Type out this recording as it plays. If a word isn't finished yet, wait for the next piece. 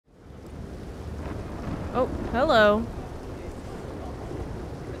Oh, hello.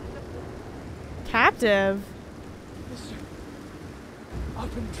 Captive? Mister,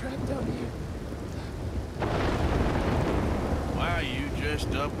 I've been trapped down here. Why are you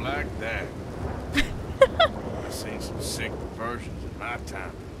dressed up like that? I've seen some sick versions in my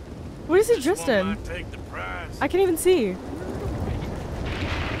time. What is he This dressed one in? might take the prize. I can't even see.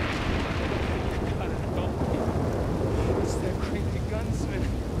 It's that crazy gunsmith.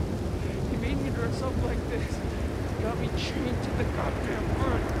 He made me dress up like this. He got me chained to the goddamn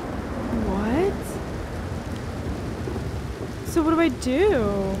front. What? So what do I do? You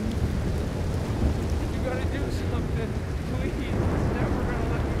gotta do something. Please. It's never gonna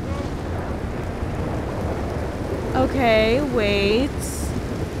let me go. Okay, wait.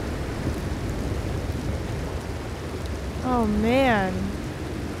 Oh man.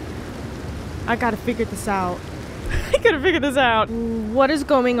 I gotta figure this out. I gotta figure this out. What is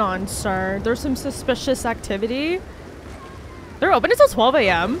going on, sir? There's some suspicious activity. They're open until 12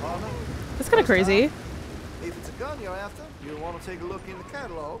 a.m. That's kind of crazy. If it's a gun you're after, you'll want to take a look in the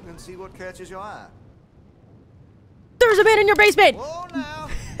catalog and see what catches your eye. There's a man in your basement! Whoa now!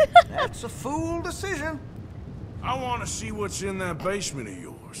 That's a fool decision. I want to see what's in that basement of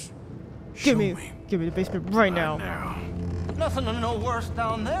yours. Give me the basement right now. Nothing to no worse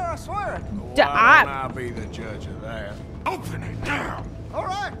down there, I swear. Why don't I be the judge of that? Open it now. All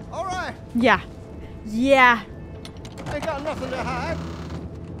right, all right. Yeah. Yeah. Ain't got nothing to hide.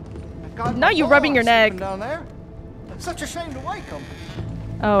 Now you're rubbing your neck. Down there. It's such a shame to wake him.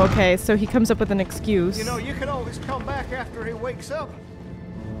 Oh, okay. So he comes up with an excuse. You know, you can always come back after he wakes up.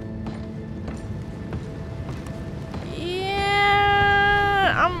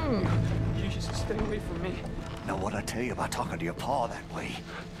 Yeah. You just stay away from me. Know what I tell you about talking to your pa that way?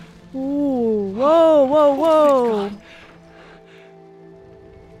 Ooh. Whoa, whoa, whoa.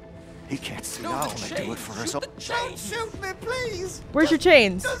 He can't see. I only do it for his own. Don't shoot me, please. Where's your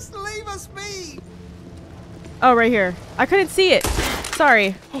chains? Just leave us be. Oh, right here. I couldn't see it.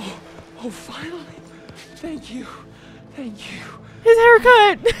 Sorry. Oh, finally. Thank you. Thank you. His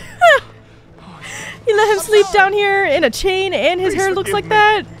haircut. You let him sleep down here in a chain and his hair looks like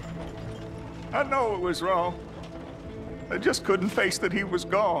that? I know it was wrong. I just couldn't face that he was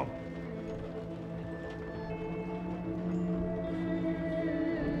gone.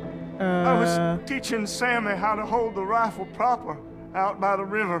 I was teaching Sammy how to hold the rifle proper out by the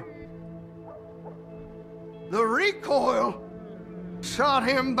river. The recoil shot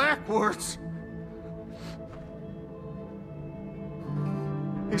him backwards.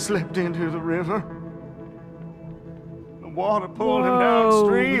 He slipped into the river. The water pulled him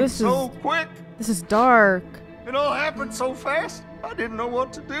downstream so quick. This is dark. It all happened so fast, I didn't know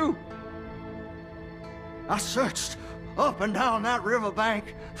what to do. I searched up and down that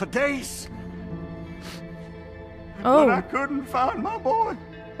riverbank for days. Oh. But I couldn't find my boy.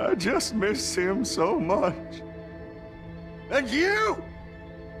 I just miss him so much. And you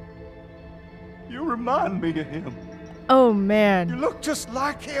remind me of him. Oh, You man. look just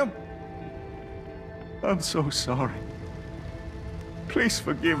like him. I'm so sorry. Please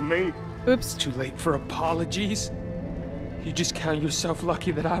forgive me. Oops. Too late for apologies. You just count yourself lucky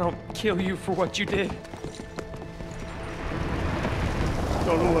that I don't kill you for what you did.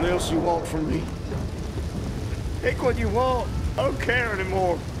 Don't know what else you want from me. Take what you want. I don't care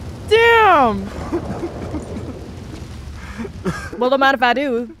anymore. Damn! Well, no matter if I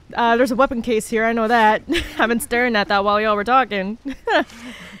do. There's a weapon case here, I know that. I've been staring at that while y'all were talking.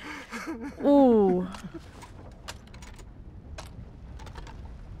 Ooh.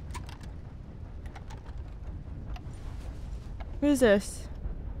 What is this?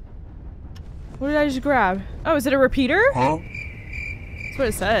 What did I just grab? Oh, is it a repeater? Huh? That's what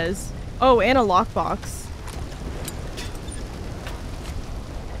it says. Oh, and a lockbox.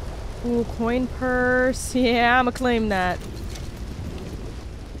 Ooh, coin purse. Yeah, I'ma claim that.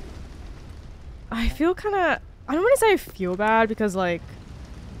 I feel kind of... I don't want to say I feel bad because, like...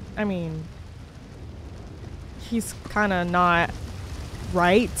 I mean... He's kind of not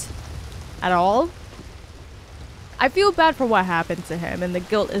right at all. I feel bad for what happened to him and the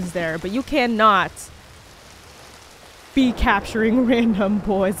guilt is there, but you cannot be capturing random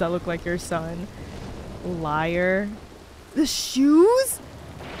boys that look like your son. Liar. The shoes?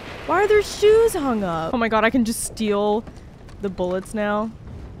 Why are there shoes hung up? Oh my god, I can just steal the bullets now.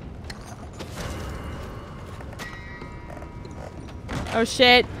 Oh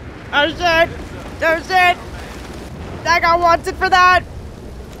shit. Oh shit. Oh shit. I got wanted for that.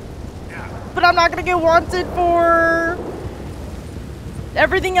 But I'm not gonna get wanted for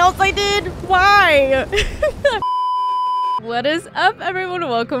everything else I did. Why? What is up, everyone?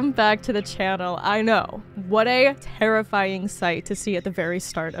 Welcome back to the channel. I know, what a terrifying sight to see at the very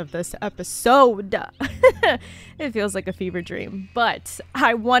start of this episode. It feels like a fever dream, but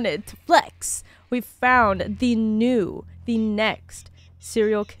I wanted to flex. We found the next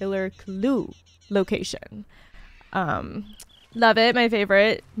serial killer clue location. Love it, my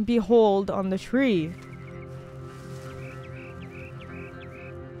favorite. Behold on the tree.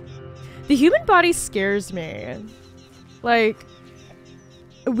 The human body scares me. Like,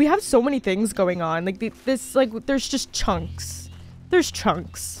 we have so many things going on. Like, there's just chunks. There's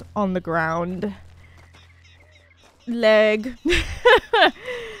chunks on the ground. Leg.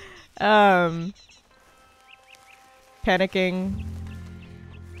 Panicking.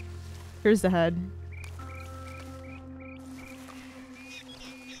 Here's the head.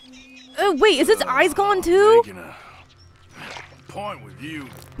 Oh, wait, is its eyes gone too? Making a point with you.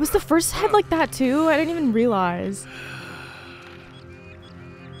 Was the first head like that too? I didn't even realize.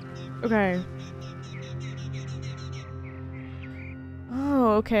 Okay.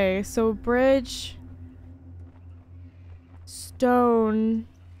 Oh, okay. So bridge, stone,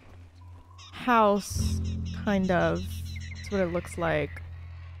 house, kind of. That's what it looks like.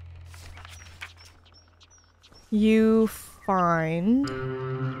 You find.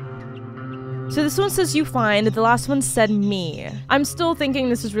 So this one says you find. The last one said me. I'm still thinking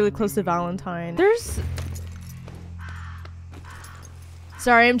this is really close to Valentine. There's.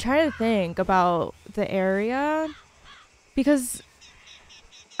 Sorry, I'm trying to think about the area because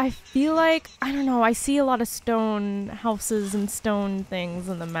I feel like, I don't know, I see a lot of stone houses and stone things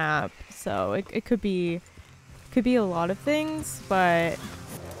on the map. So it could be a lot of things, but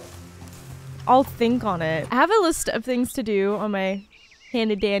I'll think on it. I have a list of things to do on my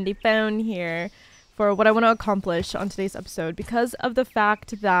handy dandy phone here for what I want to accomplish on today's episode because of the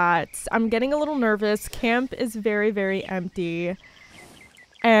fact that I'm getting a little nervous. Camp is very, very empty.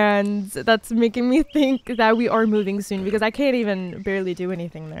 And that's making me think that we are moving soon because I can't even barely do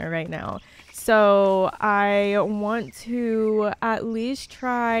anything there right now. So I want to at least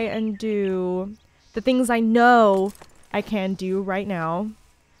try and do the things I know I can do right now,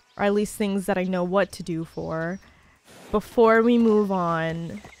 or at least things that I know what to do for, before we move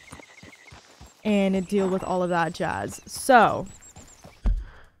on and deal with all of that jazz. So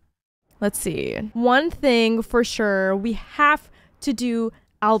let's see. One thing for sure, we have to do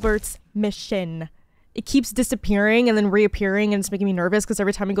Albert's mission. It keeps disappearing and then reappearing, and it's making me nervous because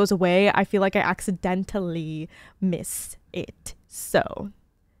every time it goes away, I feel like I accidentally miss it. So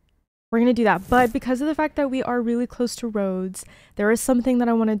we're gonna do that. But because of the fact that we are really close to Rhodes, there is something that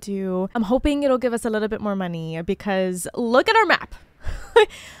I want to do. I'm hoping it'll give us a little bit more money because look at our map.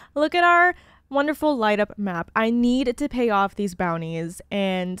 Look at our wonderful light up map. I need to pay off these bounties,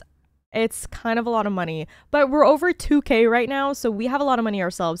 and it's kind of a lot of money, but we're over 2K right now, so we have a lot of money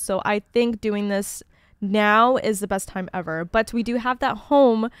ourselves. So I think doing this now is the best time ever. But we do have that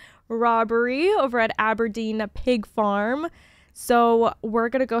home robbery over at Aberdeen Pig Farm. So we're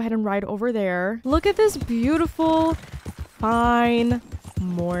gonna go ahead and ride over there. Look at this beautiful, fine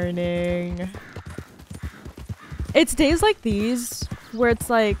morning. It's days like these where it's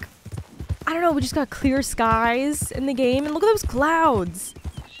like, I don't know, we just got clear skies in the game, and look at those clouds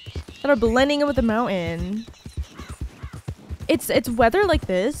that are blending in with the mountain. It's weather like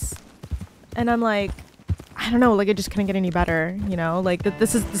this, and I'm like, I don't know, like it just couldn't get any better, you know? Like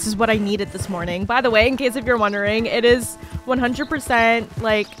this is what I needed this morning. By the way, in case if you're wondering, it is 100%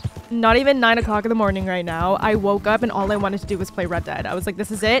 like not even 9 o'clock in the morning right now. I woke up and all I wanted to do was play Red Dead. I was like, this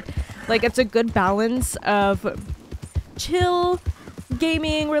is it. Like, it's a good balance of chill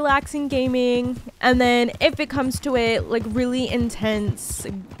gaming, relaxing gaming, and then if it comes to it, like really intense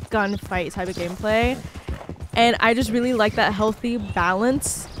gunfight type of gameplay. And I just really like that healthy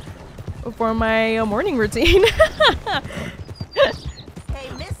balance for my morning routine. Hey,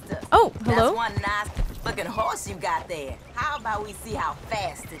 mister. Oh, hello. That's one nice looking horse you got there. How about we see how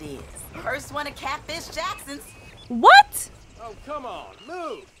fast it is? First one to catfish Jackson's. What? Oh, come on,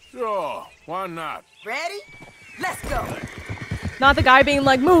 move. Sure, why not? Ready? Let's go. Not the guy being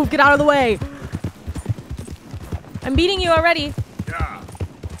like, move, get out of the way. I'm beating you already. Yeah.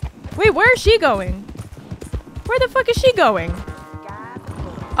 Wait, where is she going? Where the fuck is she going?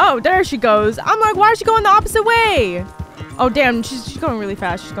 Oh, there she goes. I'm like, why is she going the opposite way? Oh, damn, she's going really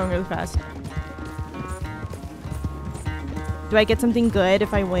fast. She's going really fast. Do I get something good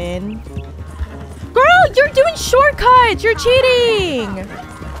if I win? Girl, you're doing shortcuts. You're cheating.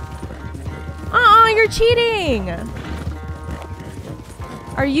 You're cheating.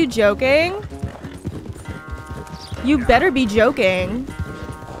 Are you joking? You better be joking.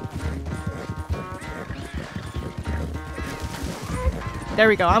 There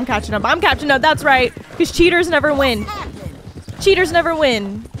we go. I'm catching up. I'm catching up. That's right. Because cheaters never win. Cheaters never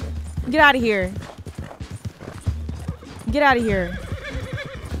win. Get out of here. Get out of here.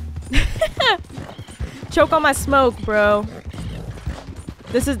 Choke on my smoke, bro.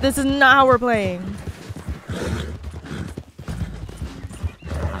 This is not how we're playing.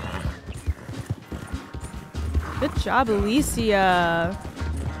 Good job, Alicia.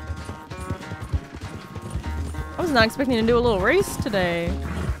 I was not expecting to do a little race today.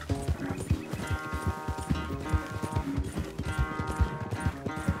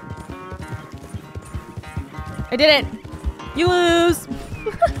 I did it. You lose.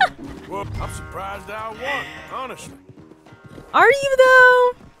 Well, I'm surprised I won, honestly. Are you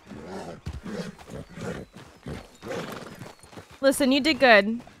though? Listen, you did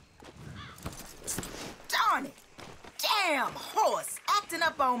good. Darn it! Damn horse acting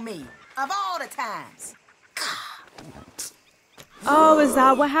up on me of all the times. Oh, is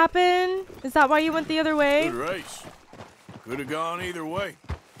that what happened? Is that why you went the other way? Good race. Could have gone either way.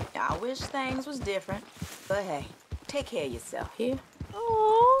 I wish things was different, but hey, take care of yourself here.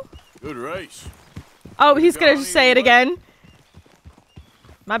 Oh. Good race. Oh, he's gonna say it again.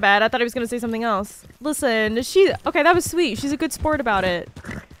 My bad. I thought he was gonna say something else. Listen, okay, that was sweet. She's a good sport about it.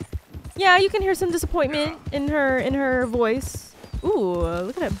 Yeah, you can hear some disappointment in her voice. Ooh,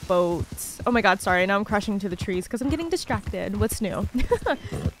 look at that boat. Oh my god, sorry. Now I'm crashing into the trees because I'm getting distracted. What's new?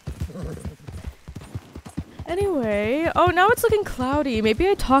 Anyway, oh, now it's looking cloudy. Maybe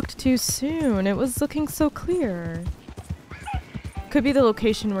I talked too soon. It was looking so clear. Could be the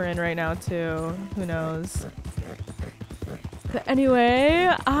location we're in right now too. Who knows? But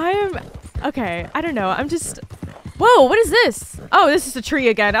anyway, okay, I don't know. I'm just... Whoa, what is this? Oh, this is a tree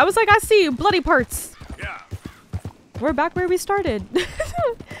again. I was like, I see bloody parts. Yeah. We're back where we started.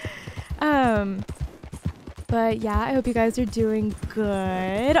 But yeah, I hope you guys are doing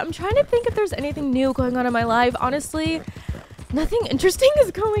good. I'm trying to think if there's anything new going on in my life. Honestly, nothing interesting is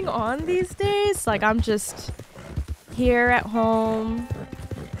going on these days. Like, I'm just here at home,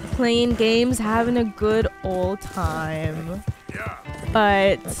 playing games, having a good old time. Yeah.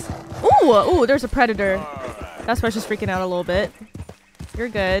 But, ooh, there's a predator. That's why she's freaking out a little bit. You're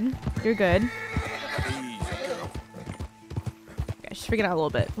good. You're good. Okay, she's freaking out a little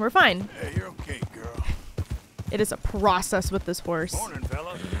bit. We're fine. Hey, you're okay, girl. It is a process with this horse. Morning,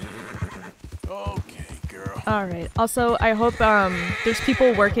 fella. Okay, girl. Alright. Also, I hope there's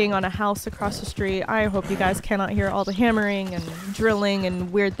people working on a house across the street. I hope you guys cannot hear all the hammering and drilling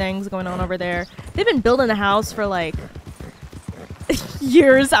and weird things going on over there. They've been building the house for like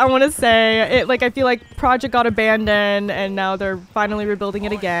years, I want to say. I feel like project got abandoned and now they're finally rebuilding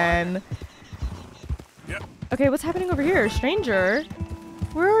it again. Yep. Okay, what's happening over here? Stranger?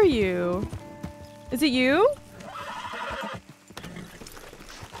 Where are you? Is it you?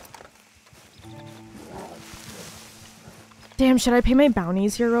 Damn, should I pay my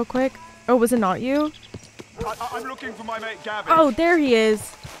bounties here real quick? Oh, was it not you? I'm looking for my mate Gavin. Oh, there he is.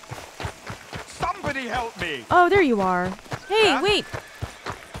 Somebody help me! Oh, there you are. Hey, Gav? wait.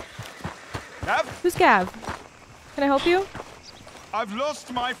 Gav? Who's Gav? Can I help you? I've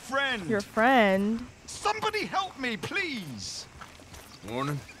lost my friend. Your friend. Somebody help me, please!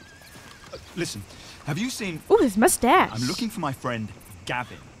 Morning. Listen, have you seen... Ooh, his mustache. I'm looking for my friend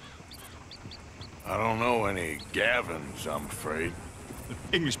Gavin. I don't know any Gavins, I'm afraid.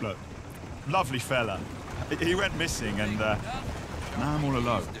 English bloke. Lovely fella. He went missing and now I'm all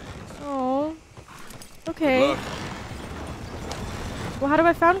alone. Oh. Okay. Good luck. Well, how do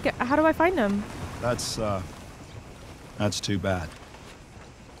I find him? That's too bad.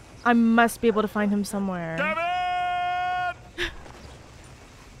 I must be able to find him somewhere. Gavin!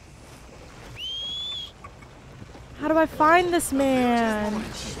 How do I find this man?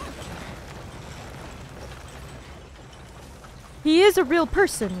 He is a real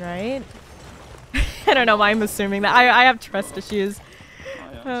person, right? I don't know why I'm assuming that. I have trust issues.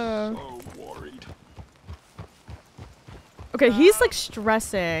 So worried. Okay, he's like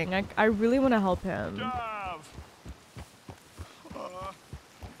stressing. I really want to help him. Gav!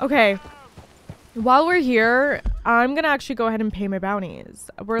 Okay. While we're here, I'm gonna actually go ahead and pay my bounties.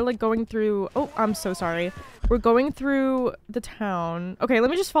 We're like going through... Oh, I'm so sorry. We're going through the town. Okay,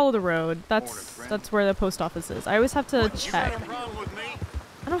 let me just follow the road. That's where the post office is. I always have to check.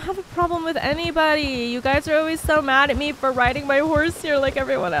 I don't have a problem with anybody. You guys are always so mad at me for riding my horse here like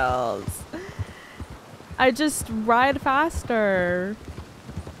everyone else. I just ride faster.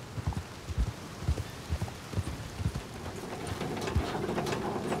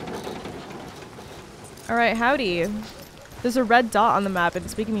 Alright, howdy. There's a red dot on the map and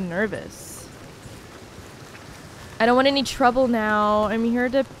it's making me nervous. I don't want any trouble now. I'm here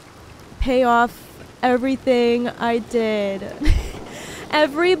to pay off everything I did.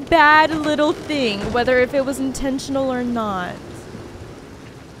 Every bad little thing, whether if it was intentional or not.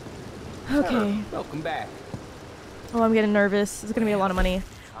 Okay. Welcome back. Oh, I'm getting nervous. It's gonna be a lot of money.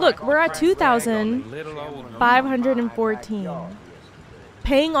 Look, we're at 2,514.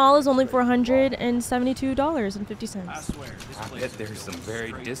 Paying all is only $472.50. I bet there's some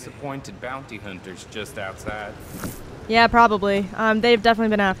very disappointed bounty hunters just outside. Yeah, probably. They've definitely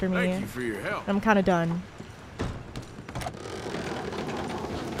been after me. Thank you for your help. I'm kind of done.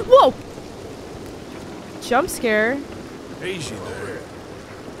 Whoa! Jump scare. Easy there.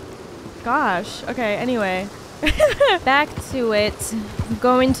 Gosh. Okay, anyway. Back to it.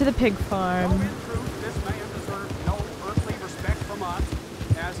 Going to the pig farm. In truth, this man deserves no earthly respect from us.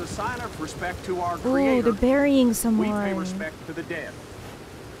 As a sign of respect to our Ooh, Creator, they're burying we pay someone. respect to the dead.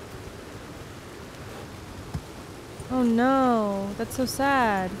 Oh no, that's so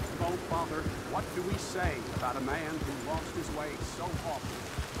sad. Oh, Father, what do we say about a man who lost his way so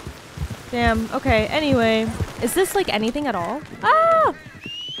often? Damn. Okay, anyway. Is this like anything at all? Ah!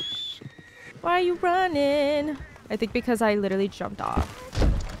 Why are you running? I think because I literally jumped off.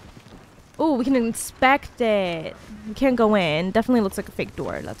 Oh, we can inspect it. We can't go in. Definitely looks like a fake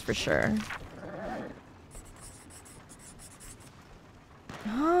door, that's for sure.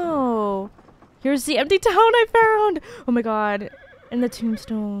 Oh. Here's the empty town I found! Oh my god. And the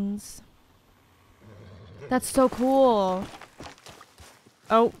tombstones. That's so cool.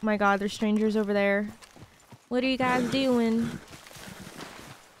 Oh my god, there's strangers over there. What are you guys doing?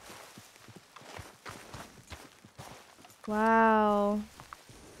 Wow.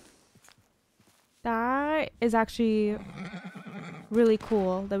 That is actually really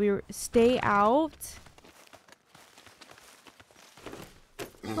cool that we stay out.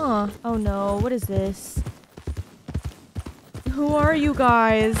 Huh. Oh no, what is this? Who are you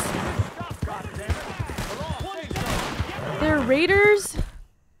guys? They're raiders?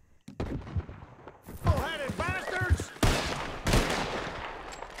 Bull-headed bastards!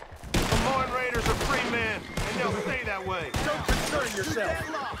 Lemoyne Raiders are free men, and they'll stay that way. Don't concern yourself.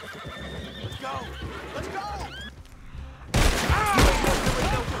 Let's go. Let's go.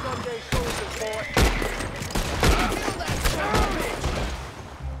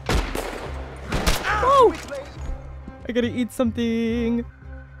 Whoa! I gotta eat something.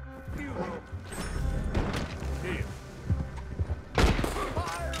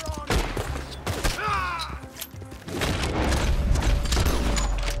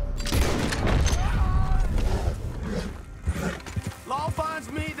 Law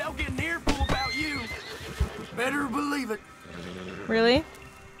finds me, they'll get an earful about you. Better believe it. Really?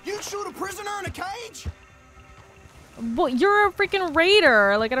 You shoot a prisoner in a cage? Well, you're a freaking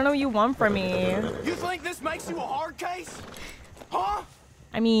raider. Like, I don't know what you want from me. You think this makes you a hard case? Huh?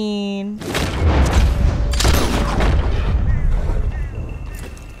 I mean...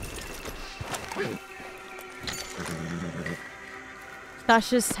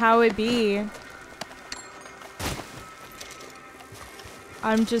 That's just how it be.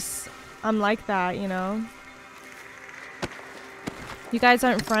 I'm like that, you know? You guys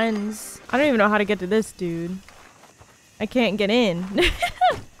aren't friends. I don't even know how to get to this dude. I can't get in. I'm gonna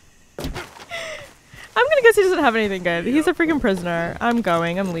guess he doesn't have anything good. He's a freaking prisoner. I'm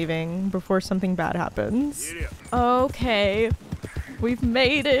leaving before something bad happens. Okay. We've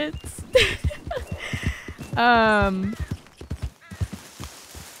made it. This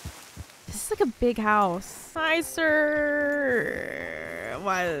is like a big house. Hi, sir.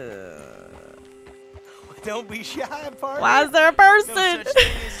 Why? Don't be shy, partner. Why is there a person? No such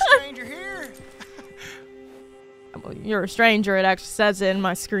thing as a stranger here. Well, you're a stranger. It actually says it in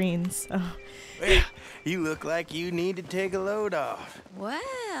my screen. So. Well, you look like you need to take a load off.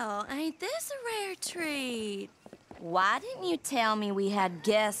 Well, ain't this a rare treat? Why didn't you tell me we had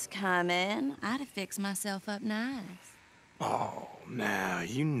guests coming? I'd have fixed myself up nice. Oh, now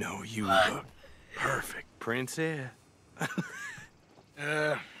you know you look perfect, princess.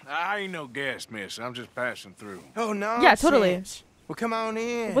 I ain't no guest, miss. I'm just passing through. Oh, no. Yeah, totally. Well, come on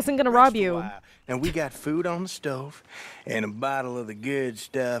in. Wasn't gonna Rest rob a you. while. And we got food on the stove and a bottle of the good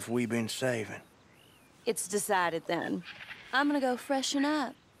stuff we've been saving. It's decided then. I'm gonna go freshen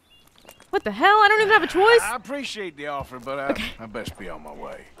up. What the hell? I don't even have a choice. I appreciate the offer, but I best be on my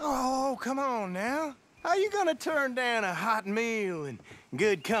way. Oh, come on now. How you gonna turn down a hot meal and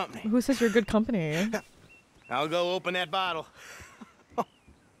good company? Who says you're good company? I'll go open that bottle.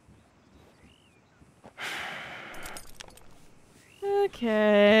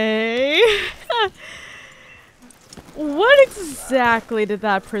 Okay. What exactly did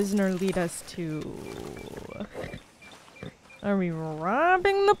that prisoner lead us to? Are we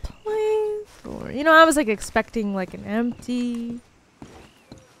robbing the place? Or, you know, I was like expecting like an empty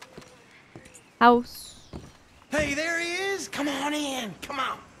house. Hey, there he is. Come on in. Come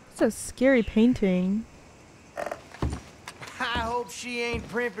on. It's a scary painting. I hope she ain't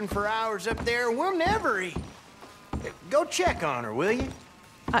primping for hours up there. We'll never eat. Go check on her, will you?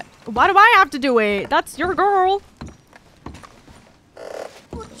 Why do I have to do it? That's your girl.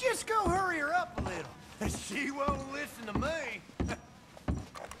 Well, just go hurry her up a little. She won't listen to me.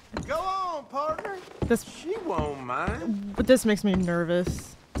 Go on, partner. She won't mind. But this makes me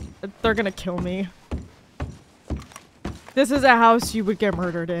nervous. They're gonna kill me. This is a house you would get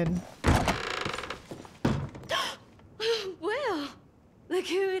murdered in. Well, look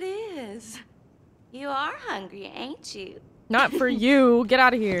who it is. You are hungry, ain't you? Not for you. Get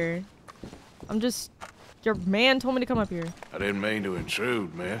out of here. I'm just... Your man told me to come up here. I didn't mean to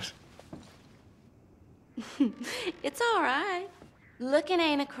intrude, miss. It's all right. Looking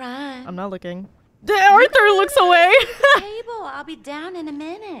ain't a crime. I'm not looking. Arthur looks away. Table, I'll be down in a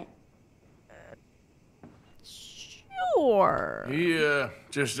minute. Sure. He,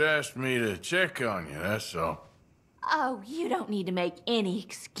 just asked me to check on you, that's all. Oh, you don't need to make any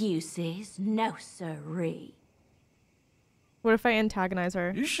excuses. No, sirree. What if I antagonize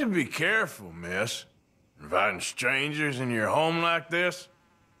her? You should be careful, miss. Inviting strangers in your home like this?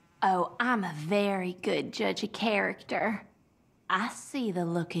 Oh, I'm a very good judge of character. I see the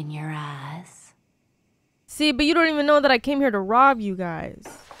look in your eyes. See, but you don't even know that I came here to rob you guys.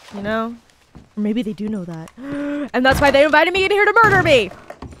 You know? Or maybe they do know that. And that's why they invited me in here to murder me!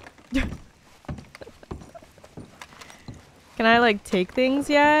 Can I, like, take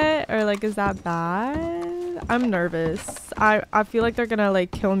things yet? Or, like, is that bad? I'm nervous. I feel like they're gonna, like,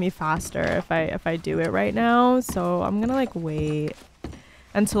 kill me faster if I do it right now. So I'm gonna, like, wait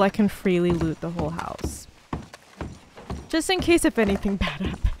until I can freely loot the whole house. Just in case if anything bad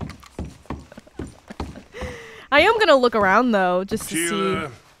happens. I am gonna look around, though, just to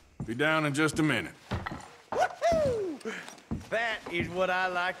see. Be down in just a minute. Woo-hoo! That is what I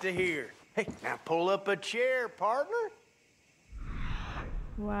like to hear. Hey, now pull up a chair, partner.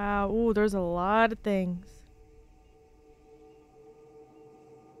 Wow. Ooh, there's a lot of things.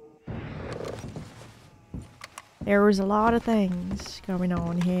 There was a lot of things going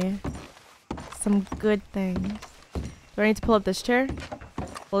on here. Some good things. Do I need to pull up this chair?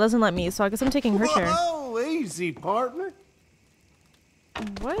 Well, it doesn't let me, so I guess I'm taking her chair. Whoa, easy, partner.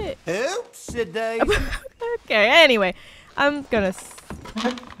 What? Oops, Dave. Okay, anyway. I'm gonna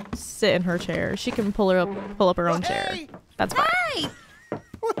sit in her chair. She can pull up her own chair. That's fine. Hey!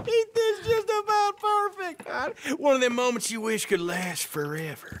 Ain't this just about perfect? One of them moments you wish could last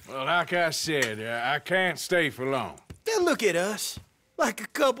forever. Well, like I said, I can't stay for long. Then look at us, like a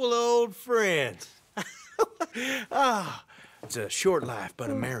couple of old friends. Ah, it's a short life, but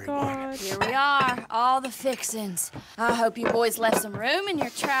a merry one. Here we are, all the fixins'. I hope you boys left some room in your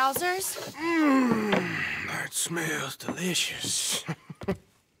trousers. That smells delicious.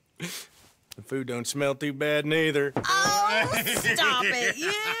 The food don't smell too bad neither. Oh, stop it,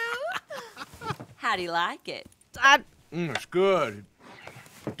 you! How do you like it? It's good.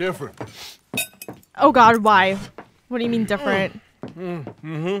 Different. Oh God, why? What do you mean different?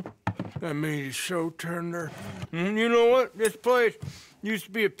 That meat is so tender. You know what? This place used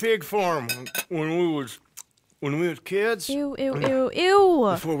to be a pig farm when we was kids. Ew, ew, ew, ew.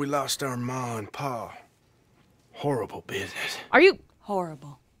 Before we lost our ma and pa. Horrible business. Are you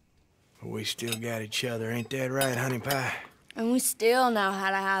Horrible. But we still got each other, ain't that right, honey pie? And we still know how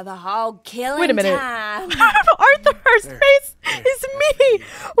to have the hog killing Wait a minute. time. Arthur's face is me.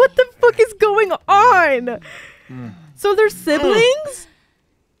 What the fuck is going on? So they're siblings?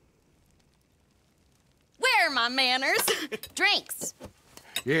 Where are my manners? Drinks.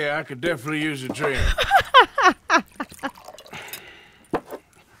 Yeah, I could definitely use a drink.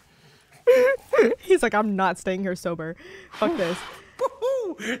 He's like, I'm not staying here sober. Fuck this.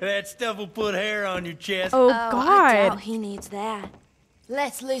 That stuff will put hair on your chest. Oh, I God. doubt he needs that.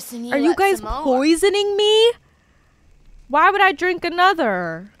 Let's loosen you Are you up guys some more. poisoning me? Why would I drink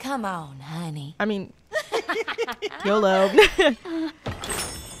another? Come on, honey. I mean, YOLO.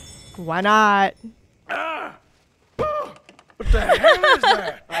 Why not? What the hell is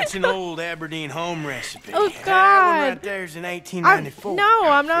that? That's an old Aberdeen home recipe. Oh, That one God. right there's in 1894. No,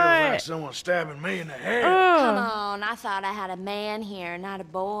 I'm Feels not. like someone stabbing me in the head. Come on, I thought I had a man here, not a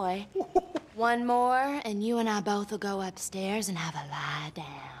boy. One more, and you and I both will go upstairs and have a lie down.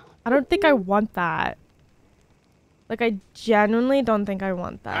 I don't think I want that. Like, I genuinely don't think I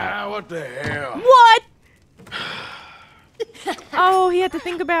want that. Ah, what the hell? What? Oh, he had to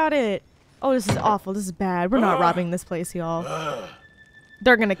think about it. Oh, this is awful. This is bad. We're not robbing this place, y'all.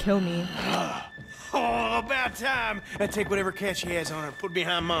 They're gonna kill me. Oh, about time. I take whatever cat she has on her, put it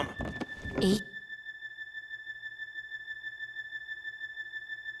behind Mama.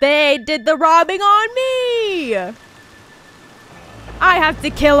 They did the robbing on me! I have to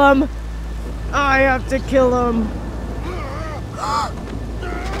kill him. I have to kill him.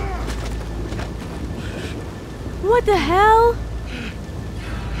 What the hell?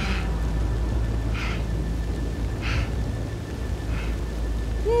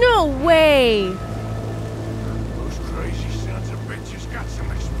 No way! Those crazy sons of bitches got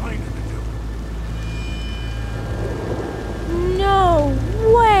some explaining to do. No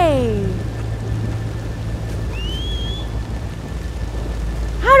way!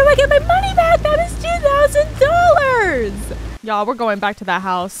 How do I get my money back? That is $2,000! Y'all, we're going back to that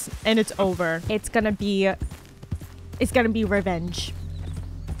house and it's over. It's gonna be revenge.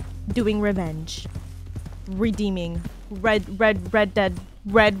 Doing revenge. Redeeming. Red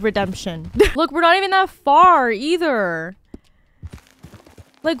Redemption. Look, we're not even that far either.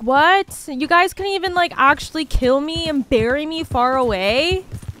 Like, what? You guys couldn't even, like, actually kill me and bury me far away?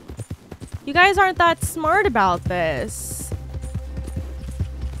 You guys aren't that smart about this.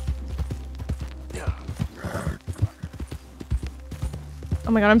 Oh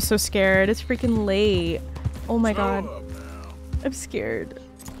my god, I'm so scared. It's freaking late. Oh my god. I'm scared.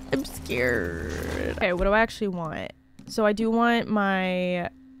 I'm scared. Okay, what do I actually want? So I do want my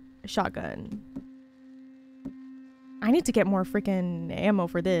shotgun. I need to get more freaking ammo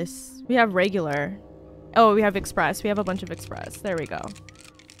for this. We have regular. Oh, we have express. We have a bunch of express. There we go.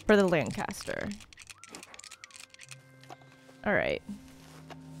 For the Lancaster. All right.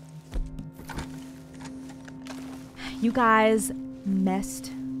 You guys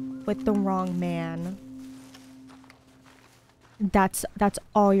messed with the wrong man. That's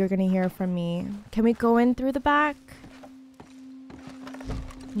all you're gonna hear from me. Can we go in through the back?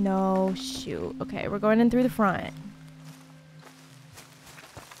 No, shoot. Okay, we're going in through the front.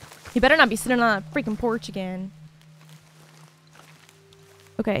 He better not be sitting on that freaking porch again.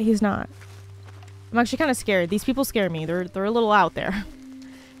 Okay, he's not. I'm actually kind of scared. These people scare me. They're a little out there.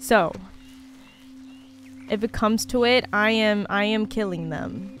 So, if it comes to it, I am killing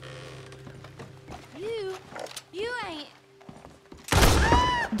them. You ain't.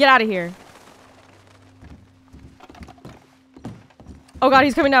 Get out of here. Oh god,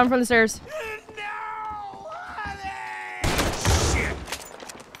 he's coming down from the stairs.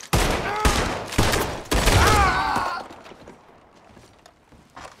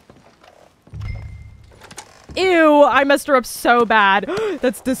 Ew, I messed her up so bad.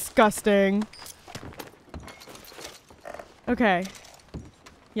 That's disgusting. Okay.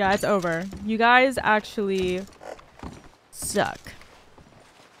 Yeah, it's over. You guys actually suck.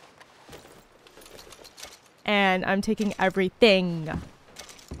 And I'm taking everything.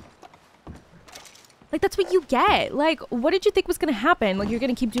 Like, that's what you get. Like, what did you think was gonna happen? Like, you're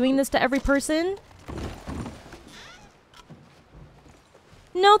gonna keep doing this to every person?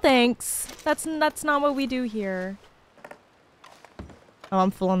 No thanks. That's not what we do here. Oh, I'm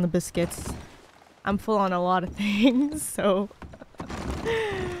full on the biscuits. I'm full on a lot of things, so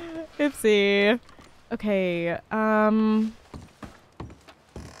oopsie. Okay,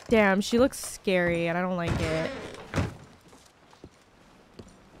 damn, she looks scary and I don't like it.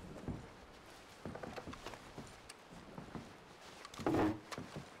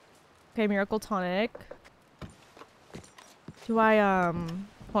 Okay, Miracle Tonic. Do I,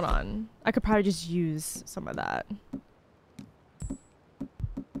 hold on. I could probably just use some of that.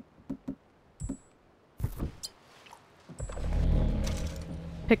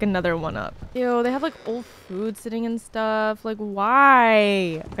 Pick another one up. Ew, they have like old food sitting and stuff. Like,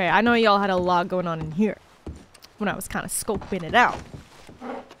 why? Okay, I know y'all had a lot going on in here when I was kind of scoping it out.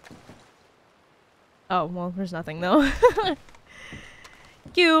 Oh, well, there's nothing though.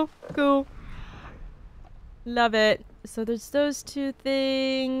 Cute. Cool. Love it. So there's those two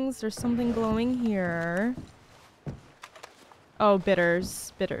things. There's something glowing here. Oh,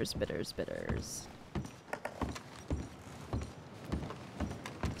 bitters. Bitters.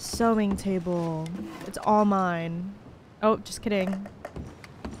 Sewing table. It's all mine. Oh, just kidding.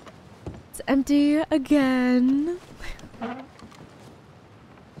 It's empty again.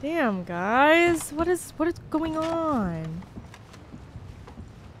 Damn, guys. What is going on?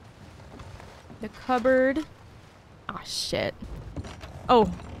 The cupboard. Ah, shit.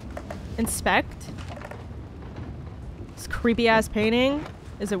 Oh. Inspect. This creepy ass painting.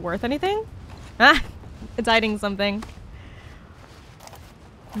 Is it worth anything? Ah! It's hiding something.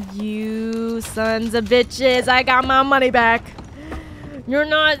 You sons of bitches. I got my money back. You're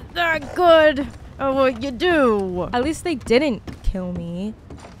not that good at what you do. At least they didn't kill me.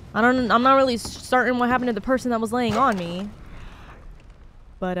 I'm not really certain what happened to the person that was laying on me.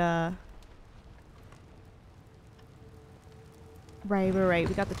 But, right.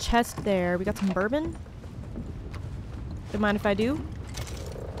 We got the chest there. We got some bourbon. Don't mind if I do.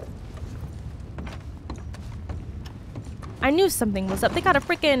 I knew something was up. They got a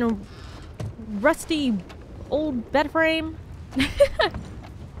freaking rusty old bed frame.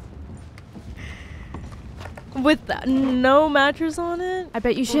 With no mattress on it? I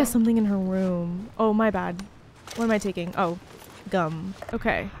bet you she has something in her room. Oh, my bad. What am I taking? Oh, gum.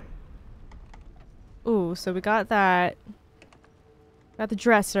 Okay. Ooh, so we got that. Got the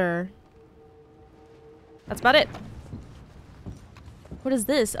dresser. That's about it. What is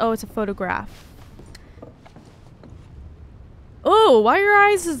this? Oh, it's a photograph. Oh, why are your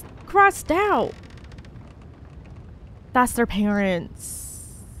eyes is crossed out? That's their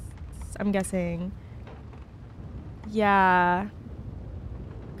parents, I'm guessing. Yeah.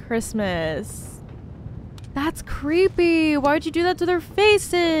 Christmas. That's creepy. Why'd you do that to their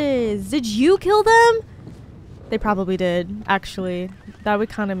faces? Did you kill them? They probably did, actually. That would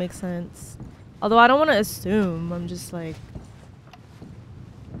kind of make sense. Although I don't want to assume. I'm just like,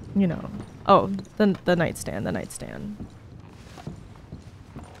 you know. Oh, the nightstand, the nightstand.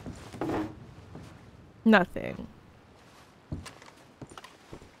 Nothing.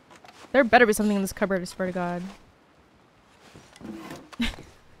 There better be something in this cupboard, I swear to God.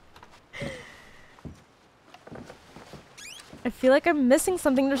 I feel like I'm missing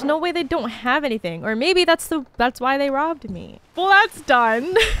something. There's no way they don't have anything. Or maybe that's why they robbed me. Well, that's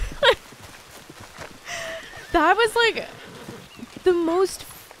done. That was like the most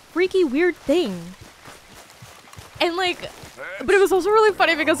freaky weird thing. And like, but it was also really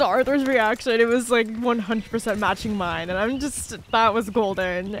funny because Arthur's reaction, it was like 100% matching mine. And I'm just, that was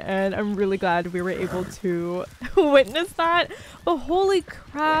golden. And I'm really glad we were able to witness that. But holy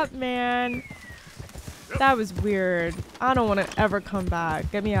crap, man. That was weird. I don't want to ever come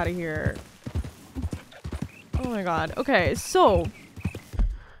back. Get me out of here. Oh my God. Okay, so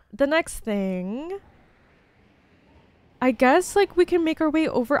the next thing, I guess like we can make our way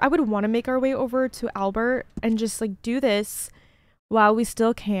over. I would want to make our way over to Albert and just like do this while we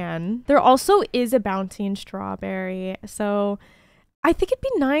still can. There also is a bounty in Strawberry, so I think it'd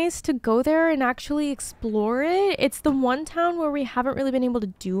be nice to go there and actually explore it. It's the one town where we haven't really been able to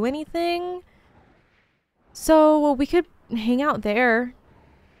do anything. So, well, we could hang out there.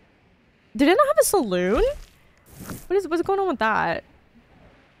 Did it not have a saloon? What's going on with that?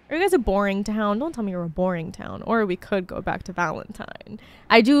 Are you guys a boring town? Don't tell me you're a boring town. Or we could go back to Valentine.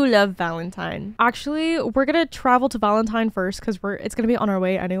 I do love Valentine. Actually, we're gonna travel to Valentine first because it's gonna be on our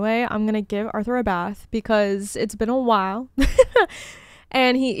way anyway. I'm gonna give Arthur a bath because it's been a while.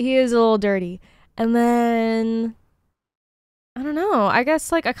 And he is a little dirty. And then I don't know. I guess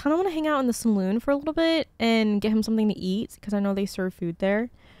like I kind of want to hang out in the saloon for a little bit and get him something to eat because I know they serve food there.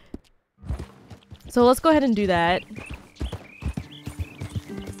 So let's go ahead and do that.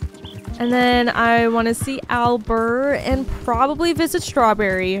 And then I want to see Albert and probably visit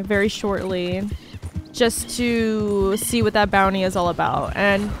Strawberry very shortly just to see what that bounty is all about.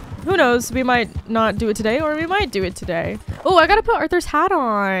 And who knows, we might not do it today or we might do it today. Oh, I gotta put Arthur's hat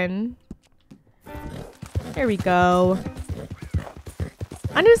on. There we go.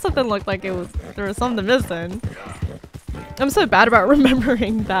 I knew something looked like there was something missing. I'm so bad about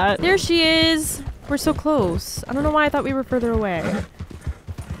remembering that. There she is. We're so close. I don't know why I thought we were further away.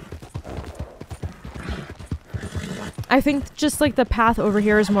 I think just like the path over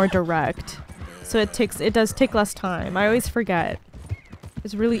here is more direct. So it does take less time. I always forget.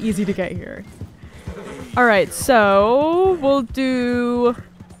 It's really easy to get here. All right, so we'll do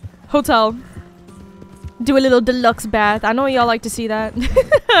hotel. Do a little deluxe bath. I know y'all like to see that.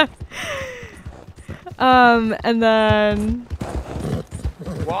 And then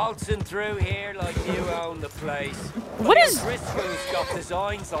waltzing through here like you own the place. What is Driscoll's got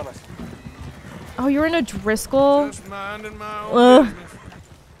designs on it. Oh, you're in a Driscoll? Just minding my own business.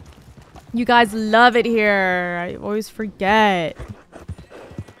 You guys love it here. I always forget.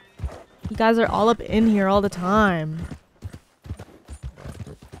 You guys are all up in here all the time.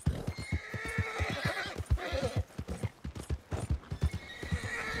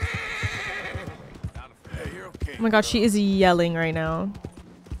 Oh my god, she is yelling right now.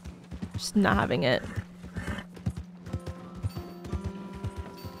 Just not having it.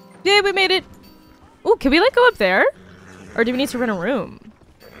 Yeah, we made it. Ooh, can we like go up there? Or do we need to rent a room?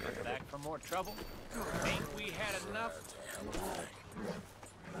 Back for more trouble? Think we had enough?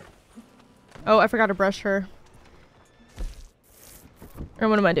 Oh, I forgot to brush her. Or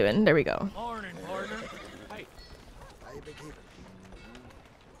what am I doing? There we go. Morning, partner. Hey.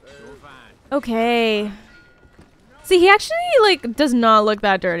 Okay. See, he actually, like, does not look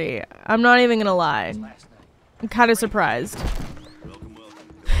that dirty. I'm not even gonna lie. I'm kind of surprised.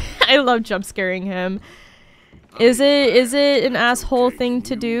 I love jump scaring him. Is it an asshole thing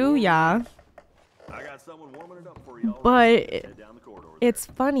to do? Yeah. But it's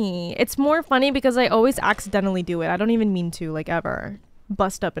funny. It's more funny because I always accidentally do it. I don't even mean to, like, ever.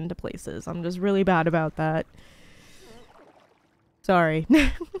 Bust up into places. I'm just really bad about that. Sorry.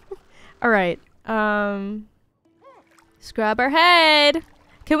 Alright. Scrub our head.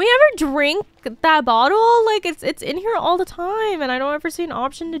 Can we ever drink that bottle? Like, it's in here all the time, and I don't ever see an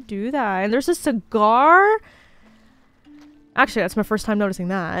option to do that. And there's a cigar. Actually, that's my first time noticing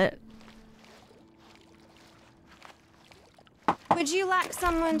that. Would you like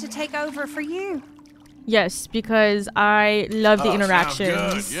someone to take over for you? Yes, because I love the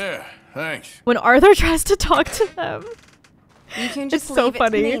interactions. Good. Yeah, thanks. When Arthur tries to talk to them. You can just it's so leave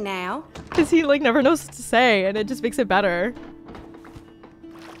funny. it to me now. Because he, like, never knows what to say, and it just makes it better.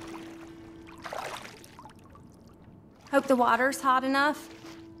 Hope the water's hot enough.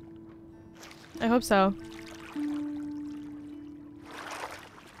 I hope so.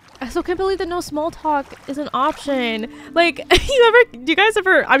 I still can't believe that no small talk is an option. Like, do you guys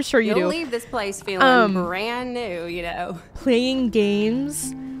ever, I'm sure you do. You'll leave this place feeling brand new, you know. Playing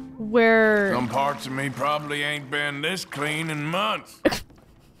games where... Some parts of me probably ain't been this clean in months.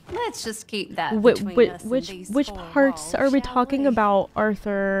 Let's just keep that between us and these which four parts walls, are we shall talking about,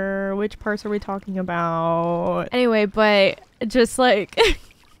 Arthur? Which parts are we talking about? Anyway, but just like...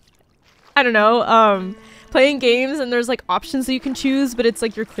 I don't know, playing games and there's like options that you can choose, but it's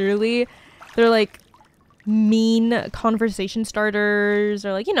like they're like mean conversation starters,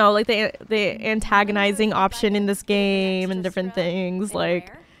 or like, you know, like the antagonizing option in this game and different things.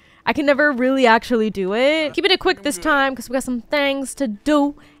 Like, I can never really actually do it. Keeping it quick this time because we got some things to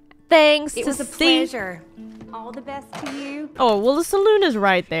do. Things to see. It was a pleasure. All the best to you. Oh, well, the saloon is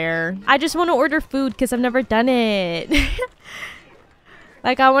right there. I just want to order food because I've never done it.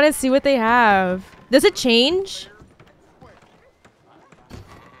 Like, I want to see what they have. Does it change?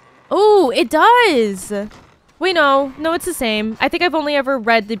 Oh, it does. Wait, no, it's the same. I think I've only ever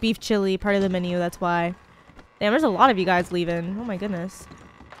read the beef chili part of the menu. That's why. Damn, there's a lot of you guys leaving. Oh my goodness.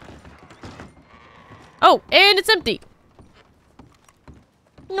 Oh, and it's empty.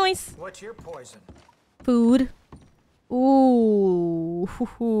 Nice. What's your poison? Food. Ooh,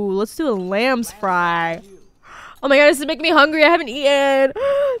 let's do a lamb's fry. Oh my god, this is making me hungry. I haven't eaten.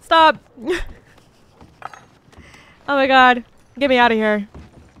 Stop. Oh my god. Get me out of here.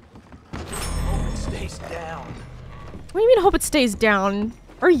 Hope it stays down. What do you mean, hope it stays down?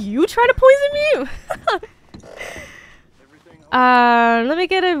 Are you trying to poison me? Let me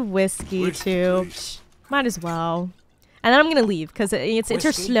get a whiskey too. Psh, might as well. And then I'm gonna leave because it's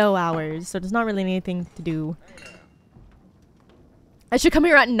your slow hours, so there's not really anything to do. I should come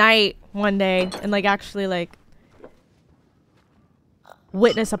here at night one day and like actually like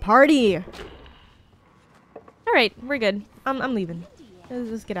witness a party. All right, we're good. I'm leaving.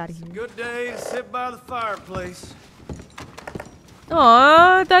 Let's get out of here. Good day to sit by the fireplace.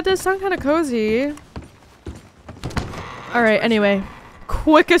 Aw, that does sound kind of cozy. All right, anyway,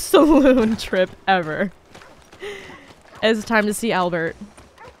 quickest saloon trip ever. It's time to see Albert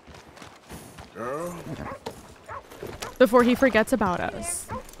before he forgets about us,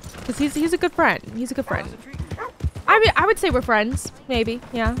 because he's a good friend. He's a good friend. I would say we're friends, maybe.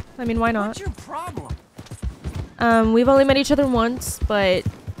 Yeah, I mean, why not? What's your problem? We've only met each other once, but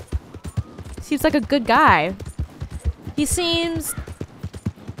seems like a good guy. He seems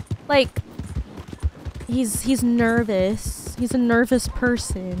like he's nervous. He's a nervous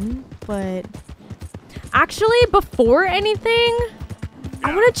person, but actually, before anything,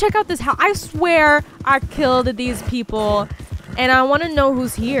 I want to check out this house. I swear I killed these people, and I want to know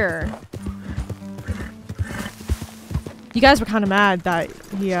who's here. You guys were kind of mad that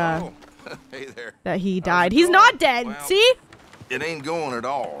he hey there. that he died. He's not dead. Well, see? It ain't going at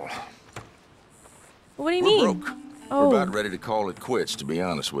all. What do you We're mean? broke. Oh. We're about ready to call it quits, to be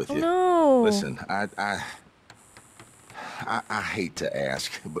honest with you. No. Listen, I hate to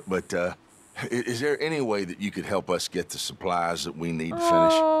ask, but is there any way that you could help us get the supplies that we need to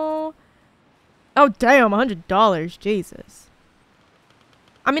finish? Oh damn, $100, Jesus.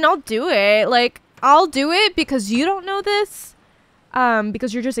 I mean, I'll do it. Like, I'll do it because you don't know this,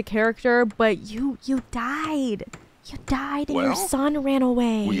 because you're just a character. But you died. You died, and your son ran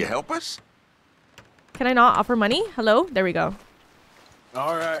away. Will you help us? Can I not offer money? Hello, there we go.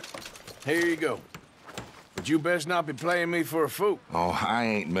 All right, here you go. But you best not be playing me for a fool. Oh, I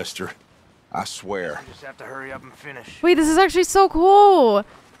ain't, mister. I swear. Just have to hurry up and finish. Wait, this is actually so cool.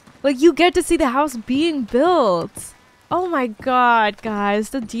 Like, you get to see the house being built. Oh my god, guys.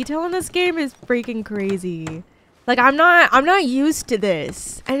 The detail in this game is freaking crazy. Like, I'm not used to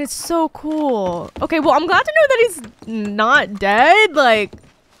this. And it's so cool. Okay, well, I'm glad to know that he's not dead. Like,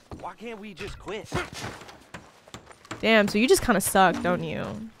 Why can't we just quit? damn, so you just kind of suck, don't you?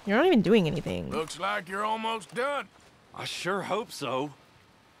 You're not even doing anything. Looks like you're almost done. I sure hope so.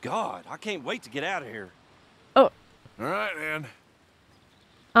 God, I can't wait to get out of here. Oh. All right, then.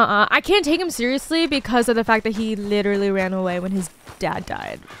 I can't take him seriously because of the fact that he literally ran away when his dad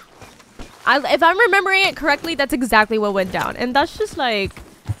died. If I'm remembering it correctly, that's exactly what went down. And that's just like...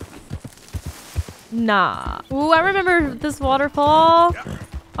 Nah. Ooh, I remember this waterfall.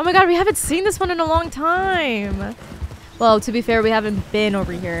 Oh my god, we haven't seen this one in a long time. Well, to be fair, we haven't been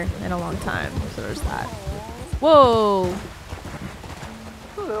over here in a long time. So there's that. Whoa.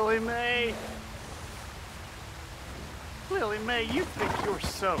 Lily Mae. Lily Mae, you think you're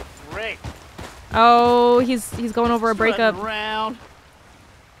so great. Oh, he's going over a breakup. Strutting around.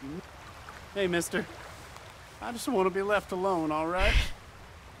 Hey, mister. I just want to be left alone, all right?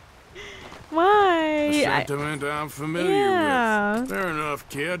 Why? A sentiment I'm familiar with. Fair enough,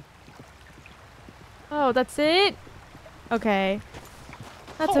 kid. Oh, that's it? Okay.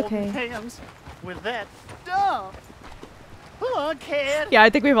 That's okay. Holding hands with that dumb kid. Yeah, I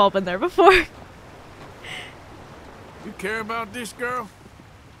think we've all been there before. You care about this girl?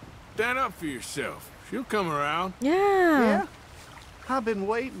 Stand up for yourself. She'll come around. Yeah. I've been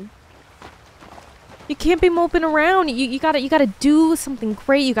waiting. You can't be moping around. You gotta do something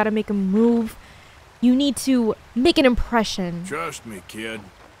great. You gotta make a move. You need to make an impression. Trust me, kid.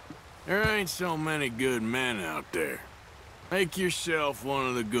 There ain't so many good men out there. Make yourself one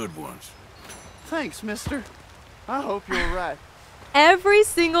of the good ones. Thanks, mister. I hope you're right. Every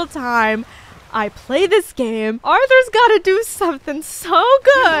single time I play this game, Arthur's gotta do something so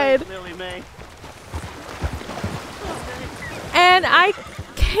good. Lily Mae. And I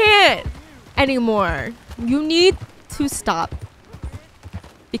can't anymore. You need to stop.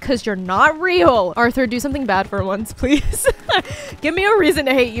 Because you're not real. Arthur, do something bad for once, please. Give me a reason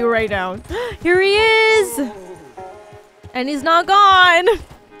to hate you right now. Here he is. And he's not gone.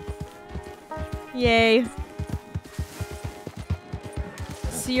 Yay.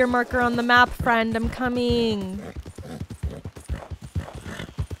 See your marker on the map, friend. I'm coming.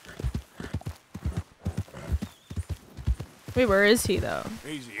 Wait, where is he, though?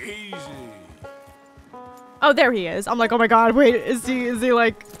 Easy, easy. Oh, there he is. I'm like, oh my god, wait, is he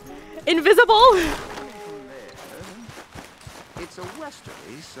like invisible? It's a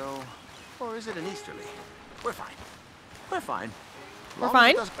westerly, so... Or is it an easterly? We're fine. We're fine. We're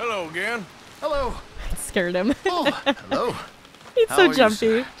fine? Hello again. Hello. It scared him. Oh, hello. He's How so are you, jumpy,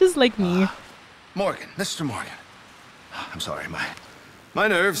 sir? just like me. Morgan, Mr. Morgan. I'm sorry, my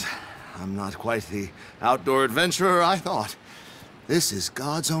nerves. I'm not quite the outdoor adventurer I thought. This is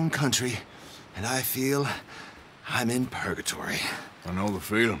God's own country, and I feel I'm in purgatory. I know the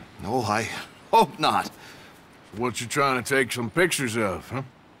feeling. Oh, I hope not. What you trying to take some pictures of, huh?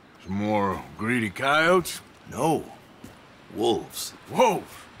 Some more greedy coyotes? No. Wolves.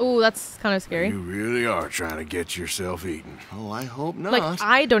 Wolves? Ooh, that's kind of scary. You really are trying to get yourself eaten. Oh, I hope not. Like,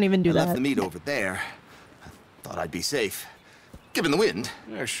 I don't even do I that. left the meat over there. I thought I'd be safe. Given the wind.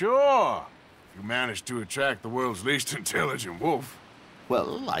 Yeah, sure. You managed to attract the world's least intelligent wolf.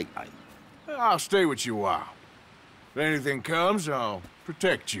 Well, I'll stay with you a while. If anything comes, I'll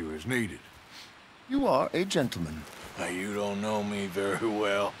protect you as needed. You are a gentleman. Now, you don't know me very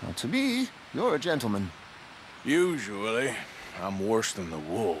well. Now, to me, you're a gentleman. Usually, I'm worse than the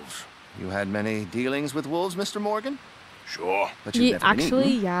wolves. You had many dealings with wolves, Mr. Morgan? Sure. But you've never been actually,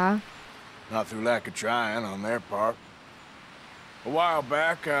 eaten. yeah. Not through lack of trying on their part. A while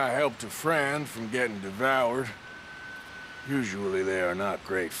back, I helped a friend from getting devoured. Usually, they are not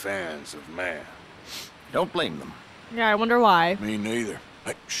great fans of man. Don't blame them. Yeah, I wonder why. Me neither.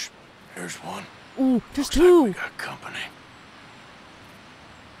 Hey, shh. There's one. Ooh, there's Looks two. like we got company.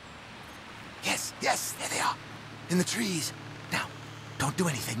 Yes, there they are. In the trees. Now, don't do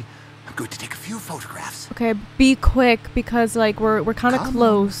anything. I'm going to take a few photographs. Okay, be quick because like we're kind of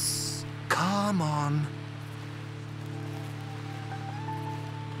close. Come on.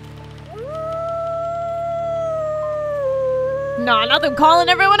 Nah, nothing calling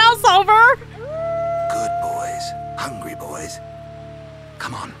everyone else over. Good boys. Hungry boys.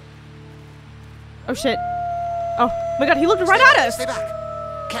 Come on. Oh shit. Oh my god, he looked right at us. Stay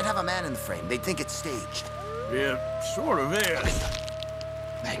back. Can't have a man in the frame. They'd think it's staged. Yeah, sort of is.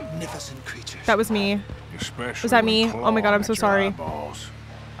 Magnificent creatures. That was me. Especially Was that me? when Oh my god, I'm clawing so at your sorry. eyeballs.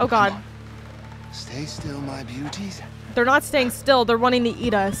 Oh god. Stay still, my beauties. They're not staying still. They're wanting to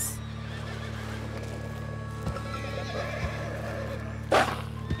eat us.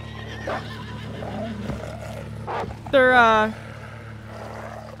 They're,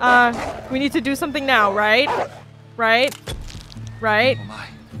 we need to do something now, right? Right? Right? Oh my.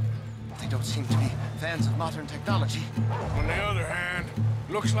 They don't seem to be fans of modern technology. On the other hand,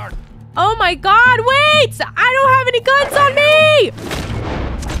 looks like Oh my god, wait! I don't have any guns on me!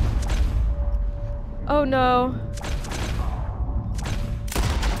 Oh no.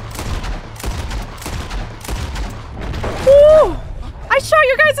 Woo! I shot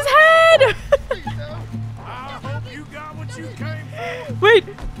your guys' head! I hope you got what you came for. Wait!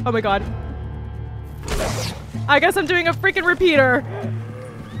 Oh my god. I guess I'm doing a freaking repeater.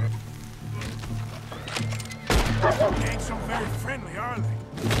 They ain't so very friendly, are they?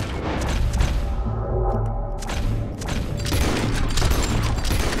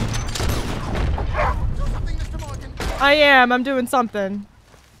 I am. I'm doing something.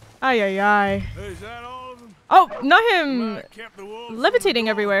 Ay, ay, ay. Is that all of them? Oh, not him Kept the wolves levitating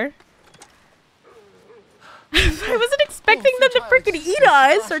everywhere. I wasn't expecting them to freaking eat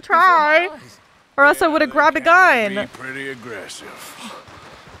us or try. Or else I would have grabbed a gun. be pretty aggressive.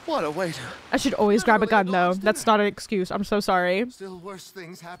 What a way to... I should always grab a gun, though. That's not an excuse. I'm so sorry. Still worse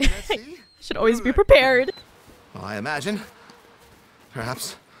things happen at sea. Should always be prepared. Well, I imagine.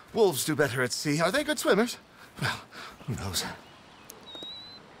 Perhaps wolves do better at sea. Are they good swimmers? Well, who knows?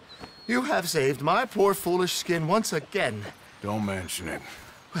 You have saved my poor foolish skin once again. Don't mention it.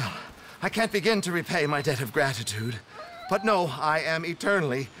 Well, I can't begin to repay my debt of gratitude. But no, I am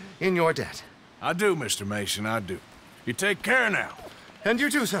eternally in your debt. I do, Mr. Mason, I do. You take care now. And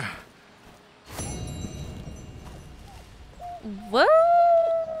you too, sir. What?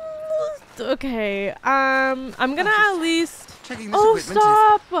 Okay, I'm gonna at least... Checking this Oh, equipment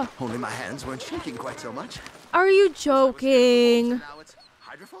stop! if only my hands weren't shaking quite so much. Are you joking? Now it's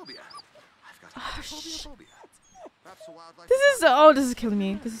hydrophobia. I've got hydrophobia. Perhaps a wildlife This is... Oh, this is killing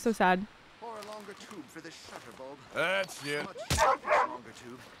me. This is so sad. or a longer tube for this shutter bulb. That's it. Much longer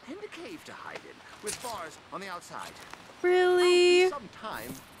tube and a cave to hide in with bars on the outside. Really? Some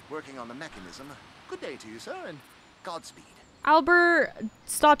time working on the mechanism. Good day to you, sir, and Godspeed. Albert,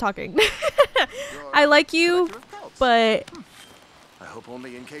 stop talking. I like you, but... I hope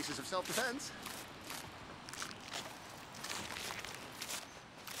only in cases of self-defense.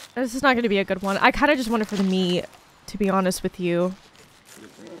 This is not going to be a good one. I kind of just want it for the meat, to be honest with you.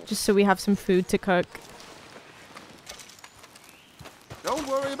 Just so we have some food to cook. Don't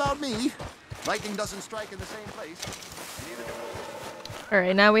worry about me. Lightning doesn't strike in the same place.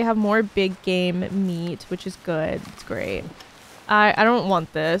 Alright, now we have more big game meat, which is good. It's great. I don't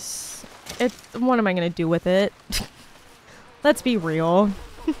want this. What am I going to do with it? Let's be real.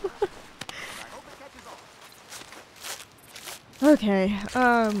 Okay,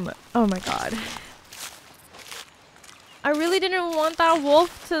 oh my god. I really didn't want that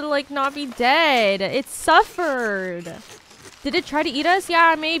wolf to, like, not be dead. It suffered. Did it try to eat us?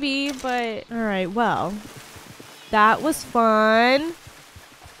 Yeah, maybe, but... Alright, well. That was fun.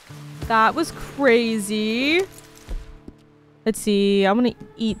 That was crazy. Let's see, I'm gonna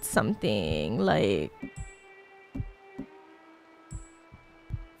eat something, like...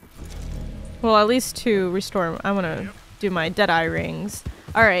 Well, at least to restore... I wanna do my Deadeye rings.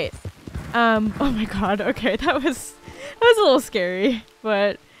 Alright. Oh my god, okay, that was a little scary,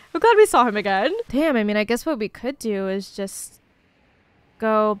 but I'm glad we saw him again. Damn, I mean, I guess what we could do is just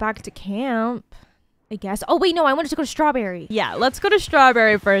go back to camp, I guess. Oh wait, no, I wanted to go to Strawberry. Yeah, let's go to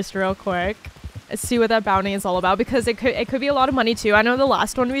Strawberry first real quick. See what that bounty is all about, because it could be a lot of money too. I know the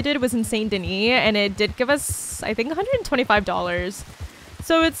last one we did was in Saint Denis, and it did give us, I think, $125.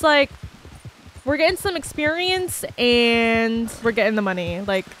 So it's like, we're getting some experience and we're getting the money.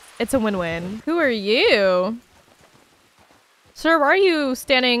 Like, it's a win-win. Who are you? Sir, why are you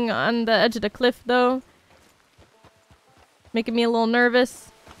standing on the edge of the cliff, though? Making me a little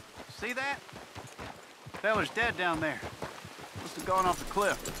nervous. See that? Feller's dead down there. Must have gone off the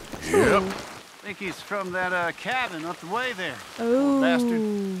cliff. Yep. Think he's from that cabin up the way there. Oh. Bastard.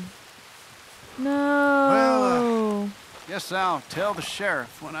 No. Well, guess I'll tell the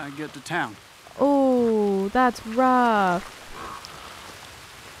sheriff when I get to town. Oh, that's rough.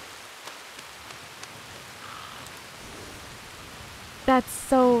 That's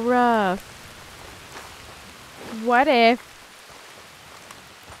so rough. What if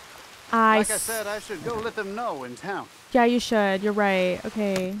Like I said, I should go let them know in town. Yeah, you should. You're right.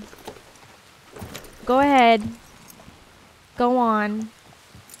 Okay. Go ahead. Go on.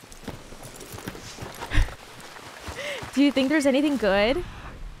 Do you think there's anything good?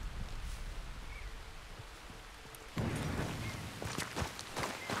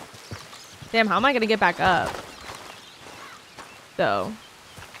 Damn, how am I gonna get back up? So,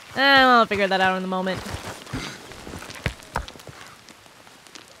 I'll figure that out in the moment.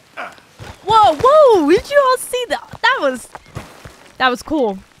 Whoa, whoa! Did you all see that? That was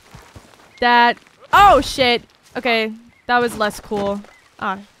cool. Oh shit. Okay, that was less cool.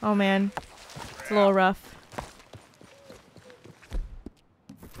 Oh man, it's a little rough.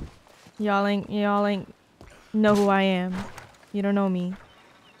 Y'all ain't know who I am. You don't know me.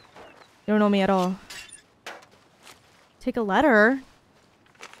 You don't know me at all. Take a letter?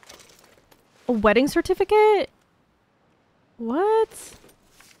 A wedding certificate? What?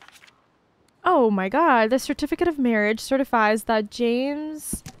 Oh my god, the certificate of marriage certifies that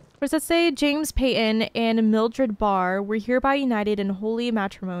James... What does that say? James Peyton and Mildred Barr were hereby united in holy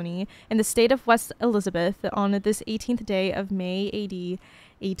matrimony in the state of West Elizabeth on this 18th day of May, AD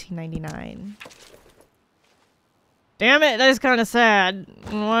 1899. Damn it, that's kind of sad.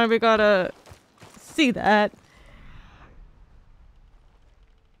 Why we gotta see that?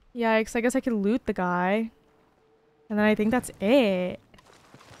 Yikes, I guess I could loot the guy. And then I think that's it.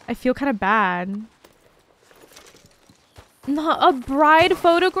 I feel kind of bad. Not a bride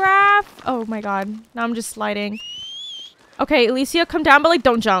photograph? Oh my god. Now I'm just sliding. Okay, Alicia, come down, but like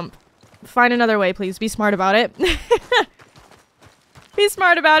don't jump. Find another way, please. Be smart about it. Be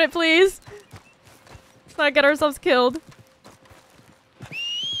smart about it, please. Let's not get ourselves killed.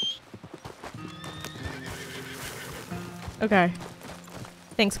 Okay.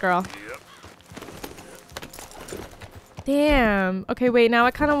 Thanks, girl. Damn. Okay, wait, now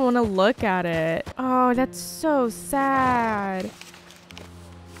I kind of want to look at it. Oh, that's so sad.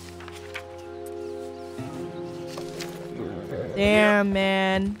 Damn,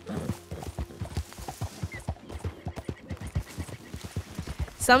 man.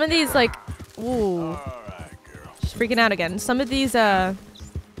 Some of these, like... Ooh. She's freaking out again. Some of these,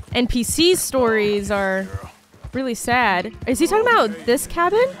 NPC stories are really sad. Is he talking about this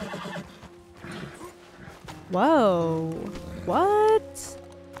cabin? Whoa. What?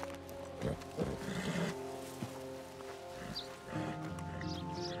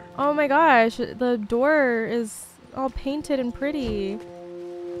 Oh my gosh, the door is all painted and pretty.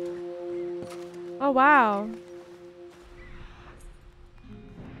 Oh wow.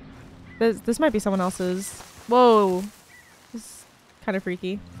 This might be someone else's. Whoa. This is kind of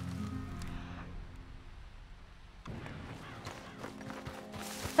freaky.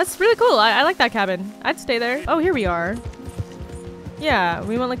 That's really cool. I like that cabin. I'd stay there. Oh, here we are. Yeah,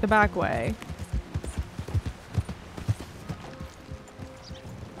 we went like the back way.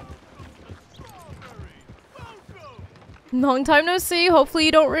 Long time no see. Hopefully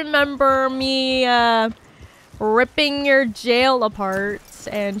you don't remember me ripping your jail apart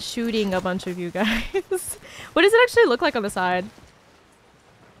and shooting a bunch of you guys. What does it actually look like on the side?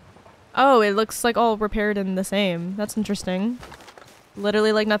 Oh, it looks like all repaired and the same. That's interesting.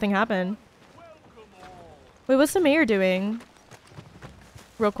 Literally like nothing happened. Wait, what's the mayor doing?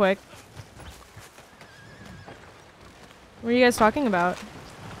 Real quick. What are you guys talking about?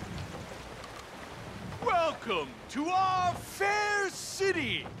 Welcome to our fair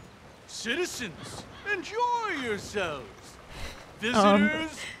city. Citizens, enjoy yourselves.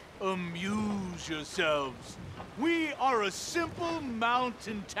 Visitors, amuse yourselves. We are a simple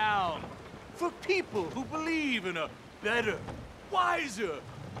mountain town for people who believe in a better, wiser,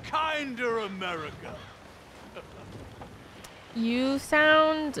 kinder America. You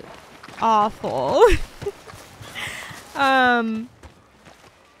sound awful. Well,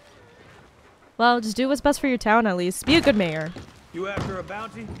 just do what's best for your town at least. Be a good mayor. You after a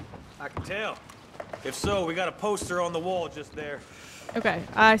bounty? I can tell. If so, we got a poster on the wall just there. Okay,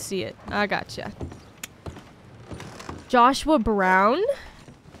 I see it. I gotcha. Joshua Brown?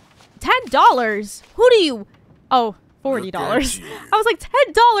 $10? Who do you... Oh, $40. I was like,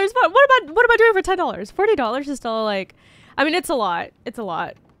 $10? But what am I doing for $10? $40 is still like... I mean, it's a lot. It's a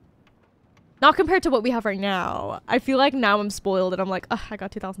lot. Not compared to what we have right now. I feel like now I'm spoiled and I'm like, I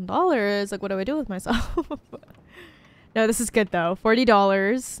got $2,000. Like, what do I do with myself? No, this is good though.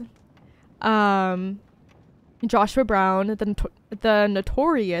 $40. Joshua Brown, the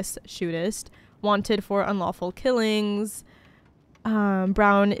notorious shootist, wanted for unlawful killings.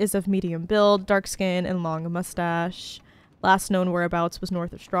 Brown is of medium build, dark skin, and long mustache. Last known whereabouts was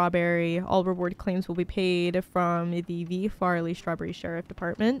north of Strawberry. All reward claims will be paid from the V. Farley Strawberry Sheriff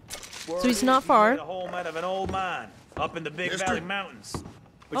Department. So he's not far. A home out of an old mine up in the Big Valley Mountains.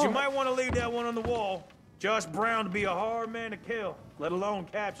 But you might want to leave that one on the wall. Josh Brown to be a hard man to kill, let alone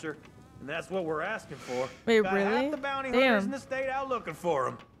capture. And that's what we're asking for. Wait, Got really? half the bounty hunters Damn. in the state out looking for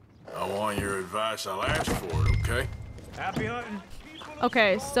him. I want your advice. I'll ask for it, okay? Happy hunting.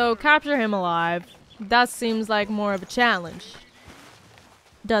 Okay, so capture him alive. That seems like more of a challenge.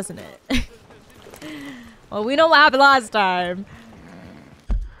 Doesn't it? Well, we know what happened last time.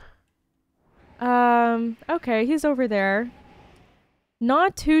 Okay, he's over there.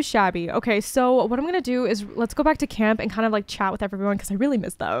 Not too shabby. Okay, so what I'm gonna do is let's go back to camp and kind of like chat with everyone because I really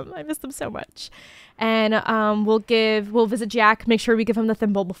miss them. I miss them so much. And we'll visit Jack, make sure we give him the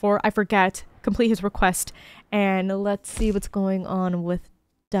thimble before I forget, complete his request. And let's see what's going on with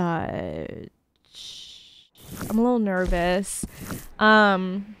Dutch. I'm a little nervous.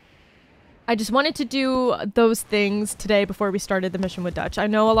 I just wanted to do those things today before we started the mission with Dutch. I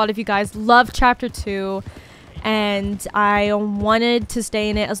know a lot of you guys love Chapter 2, and I wanted to stay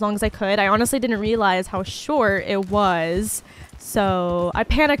in it as long as I could. I honestly didn't realize how short it was, so I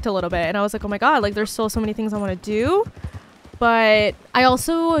panicked a little bit, and I was like, oh my god, like there's still so many things I want to do. But I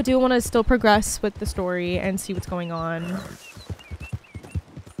also do want to still progress with the story and see what's going on.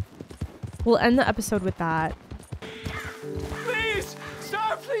 We'll end the episode with that. Please! Sir,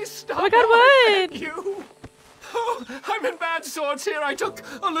 please stop! Oh my god, what? Thank you! Oh, I'm in bad sorts here. I took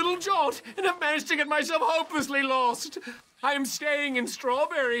a little jaunt and have managed to get myself hopelessly lost. I am staying in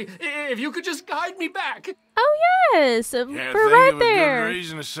Strawberry. If you could just guide me back. Oh yes, Can't we're think right of a there. good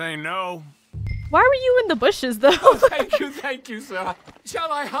reason to say no. Why were you in the bushes though? Oh, thank you, sir.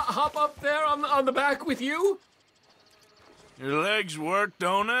 Shall I hop up there on the back with you? Your legs work,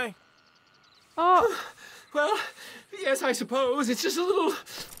 don't they? Oh. Well, yes, I suppose. It's just a little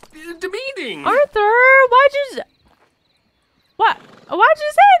demeaning. Arthur, why'd you say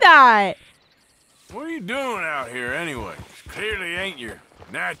that? What are you doing out here anyway? Clearly ain't your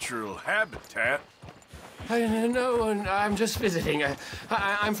natural habitat. No, I'm just visiting.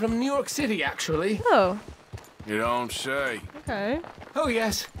 I'm from New York City, actually. Oh. You don't say. Okay. Oh,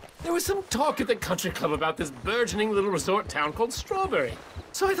 yes. There was some talk at the country club about this burgeoning little resort town called Strawberry.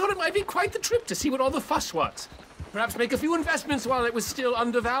 So I thought it might be quite the trip to see what all the fuss was. Perhaps make a few investments while it was still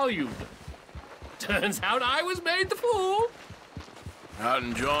undervalued. Turns out I was made the fool. Not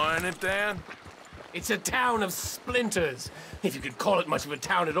enjoying it, then? It's a town of splinters, if you could call it much of a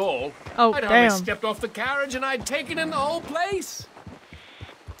town at all. Oh, I'd damn. hardly stepped off the carriage and I'd taken in the whole place.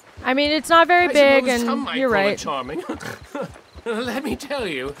 I mean, it's not very I big, suppose some and might you're call it right. charming. Let me tell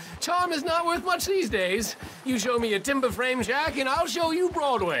you, charm is not worth much these days. You show me a timber frame shack and I'll show you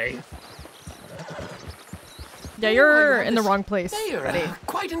Broadway. Yeah, you're in the wrong place, Mayor, buddy.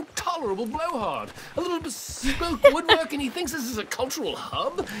 quite intolerable blowhard. A little bespoke woodwork and he thinks this is a cultural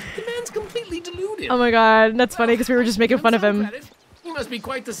hub? The man's completely deluded. Oh my god, that's funny because we were just making fun of him. He must be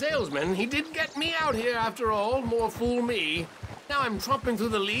quite the salesman. He did get me out here after all. More fool me. Now I'm tromping through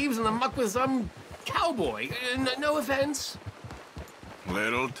the leaves and the muck with some cowboy. No offense.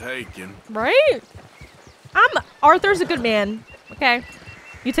 Little taken. Right? Arthur's a good man. Okay.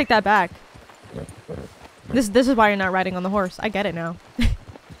 You take that back. This is why you're not riding on the horse. I get it now.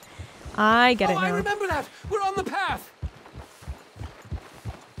 I get it now. I remember that. We're on the path.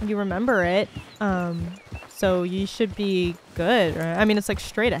 You remember it. So you should be good, right? I mean, it's like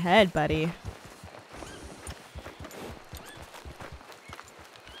straight ahead, buddy.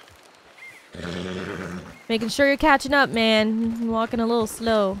 Making sure you're catching up, man. Walking a little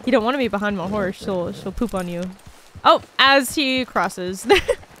slow. You don't want to be behind my horse. She'll poop on you. Oh, as he crosses.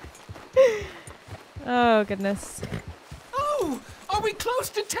 Oh, goodness. Oh, are we close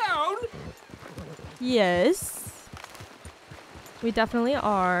to town? Yes. We definitely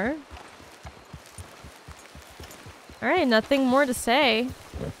are. Alright, nothing more to say.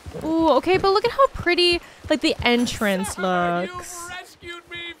 Ooh, okay, but look at how pretty, like, the entrance looks. Rescued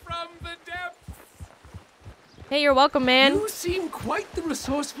me from the depths. Hey, you're welcome, man. You seem quite the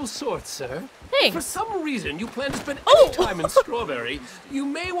resourceful sort, sir. Thanks. For some reason, you plan to spend any time in Strawberry. You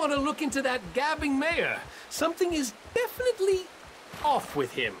may want to look into that gabbing mayor. Something is definitely off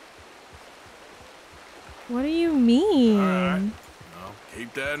with him. What do you mean? Alright. I'll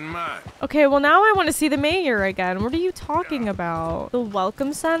keep that in mind. Okay, well now I want to see the mayor again. What are you talking about? The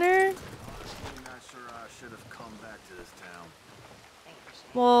welcome center? I'm not sure I should have come back to this town.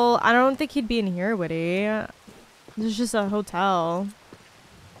 Well, I don't think he'd be in here, would he? There's just a hotel.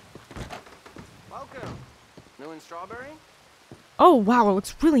 Welcome. New in Strawberry? Oh, wow,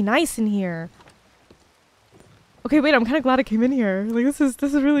 it's really nice in here. Okay, wait, I'm kind of glad I came in here. Like, this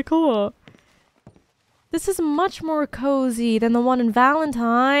is really cool. This is much more cozy than the one in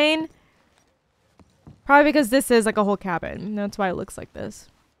Valentine. Probably because this is like a whole cabin. That's why it looks like this.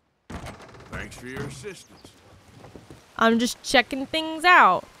 Thanks for your assistance. I'm just checking things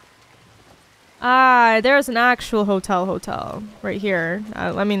out. Ah, there's an actual hotel right here.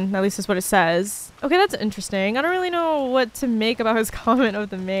 I mean, at least that's what it says. Okay, that's interesting. I don't really know what to make about his comment of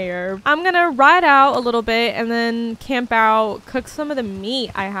the mayor. I'm gonna ride out a little bit and then camp out, cook some of the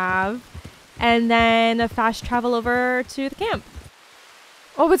meat I have, and then fast travel over to the camp.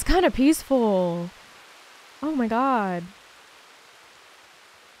 Oh, it's kind of peaceful. Oh my god.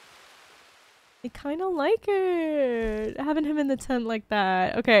 I kind of like it. Having him in the tent like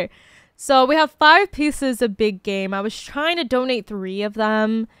that. Okay. So we have 5 pieces of big game. I was trying to donate 3 of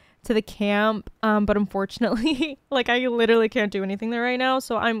them to the camp, but unfortunately, like I literally can't do anything there right now.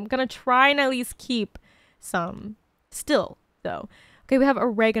 So I'm gonna try and at least keep some still, though. Okay, we have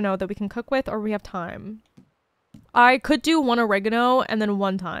oregano that we can cook with, or we have thyme. I could do 1 oregano and then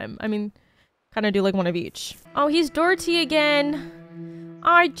 1 thyme. I mean, kind of do like 1 of each. Oh, he's dirty again.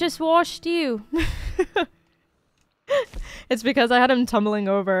 I just washed you. It's because I had him tumbling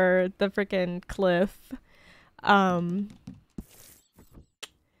over the freaking cliff.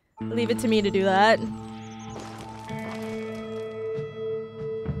 Leave it to me to do that.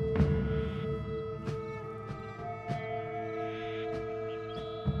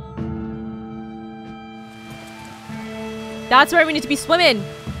 That's right, we need to be swimming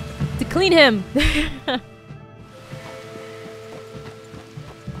to clean him.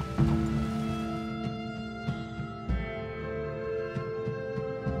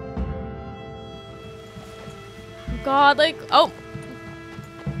 God, like, oh.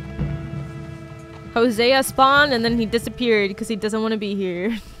 Hosea spawned and then he disappeared because he doesn't want to be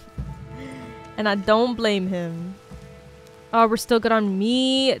here. And I don't blame him. Oh, we're still good on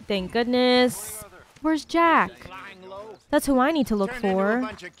meat. Thank goodness. Where's Jack? That's who I need to look for. A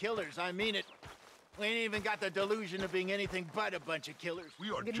bunch of killers. I mean it. We ain't even got the delusion of being anything but a bunch of killers.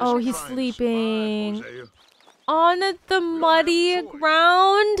 Oh, he's sleeping. On the muddy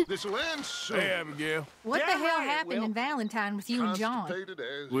ground? This'll end soon. Hey, Abigail. What the hell happened in Valentine with you and John?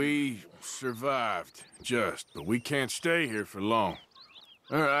 We survived, but we can't stay here for long.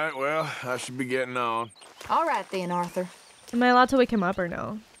 All right, well, I should be getting on. All right then, Arthur. Am I allowed to wake him up or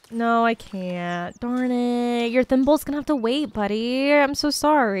no? No, I can't. Darn it. Your thimble's gonna have to wait, buddy. I'm so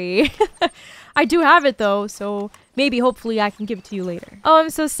sorry. I do have it though, so maybe hopefully I can give it to you later. Oh, I'm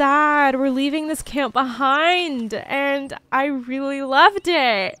so sad. We're leaving this camp behind and I really loved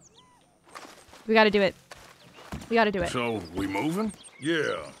it. We gotta do it. We gotta do it. So, we moving?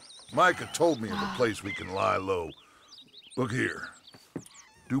 Yeah. Micah told me of a place we can lie low. Look here.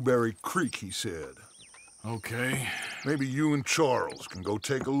 Dewberry Creek, he said. Okay. Maybe you and Charles can go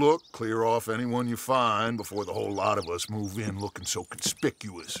take a look, clear off anyone you find before the whole lot of us move in looking so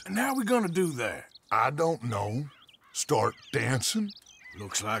conspicuous. And how are we gonna do that? I don't know. Start dancing?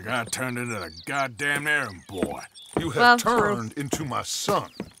 Looks like I turned into a goddamn errand boy. You have turned into my son.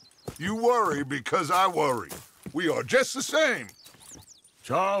 You worry because I worry. We are just the same.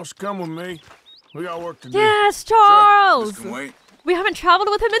 Charles, come with me. We got work to do. Yes, Charles! Sure, wait. We haven't traveled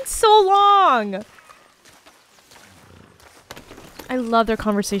with him in so long. I love their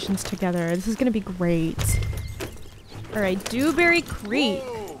conversations together. This is gonna be great. All right, Dewberry Creek.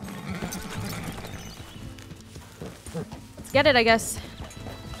 Let's get it, I guess.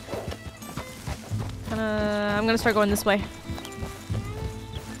 I'm gonna start going this way.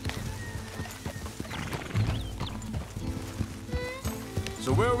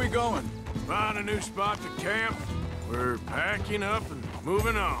 So where are we going? Find a new spot to camp. We're packing up and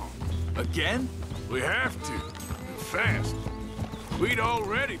moving on. Again? We have to. And fast. We'd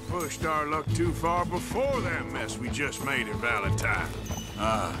already pushed our luck too far before that mess we just made in Valentine.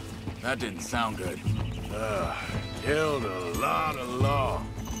 That didn't sound good. Killed a lot of law.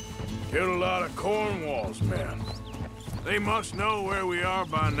 Killed a lot of Cornwall's men. They must know where we are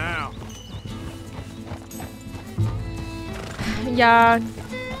by now. Yeah.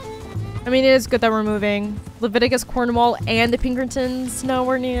 I mean, it is good that we're moving. Leviticus, Cornwall, and the Pinkertons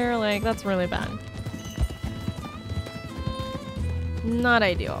nowhere near. Like, that's really bad. Not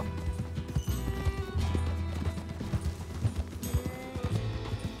ideal.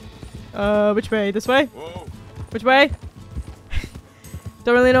 Which way? This way? Whoa. Which way?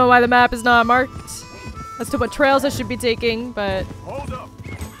 Don't really know why the map is not marked as to what trails I should be taking, but... Hold up.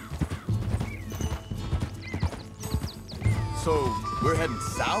 So, we're heading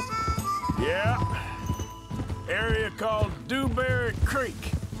south? Yeah. Area called Dewberry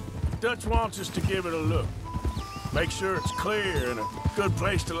Creek. Dutch wants us to give it a look. Make sure it's clear and a good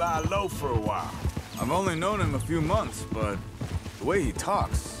place to lie low for a while. I've only known him a few months, but the way he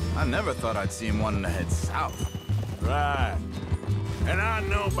talks, I never thought I'd see him wanting to head south. Right. And I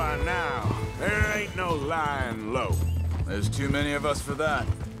know by now, there ain't no lying low. There's too many of us for that.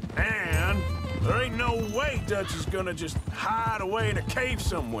 And There ain't no way Dutch is gonna just hide away in a cave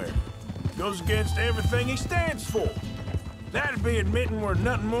somewhere. Goes against everything he stands for. That'd be admitting we're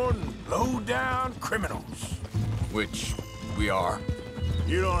nothing more than low-down criminals. Which we are.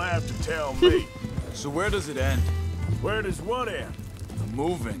 You don't have to tell me. So where does it end? Where does what end? The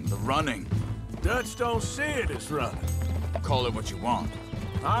moving, the running. Dutch don't see it as running. Call it what you want.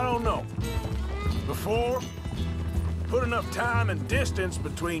 I don't know. Before, put enough time and distance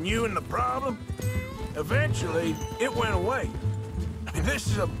between you and the problem, eventually it went away. I mean, this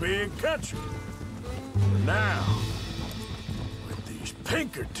is a big country. But now, with these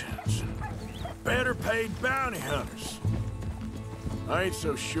Pinkertons and better paid bounty hunters, I ain't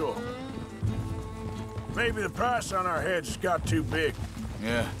so sure. Maybe the price on our heads got too big.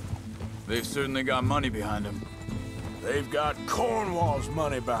 Yeah, they've certainly got money behind them. They've got Cornwall's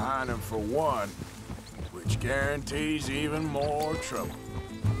money behind them for one, which guarantees even more trouble.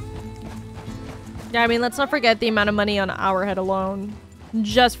 Yeah, I mean, let's not forget the amount of money on our head alone.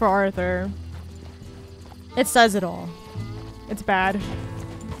 Just for Arthur. It says it all. It's bad.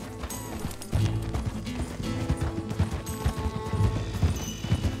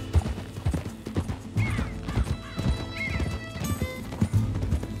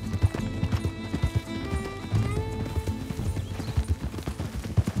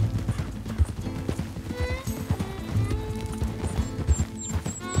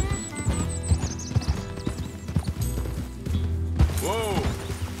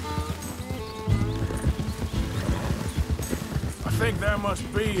 That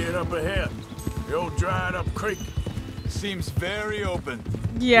must be it up ahead. The old dried up creek. Seems very open.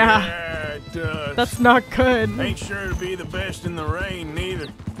 Yeah. Yeah, it does. That's not good. Ain't sure to be the best in the rain, neither.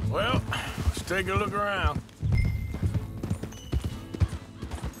 Well, let's take a look around.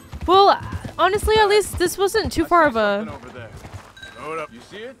 Well, honestly, at least this wasn't too far of a... Over there. Hold up. You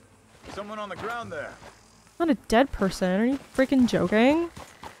see it? Someone on the ground there. Not a dead person. Are you freaking joking?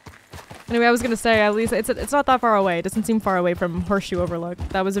 Anyway, I was gonna say, at least it's not that far away. It doesn't seem far away from Horseshoe Overlook.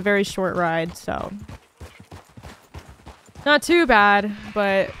 That was a very short ride, so... Not too bad,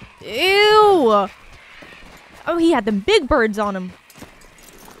 but... Ew! Oh, he had them big birds on him.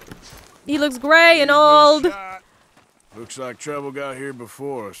 He looks gray and old. Looks like trouble got here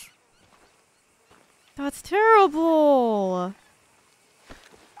before us. That's terrible.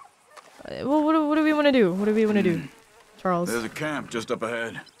 Well, what do we want to do? What do we want to do, Charles? There's a camp just up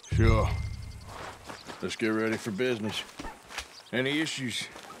ahead. Sure. Let's get ready for business. Any issues?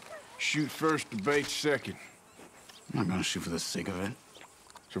 Shoot first, debate second. I'm not gonna shoot for the sake of it.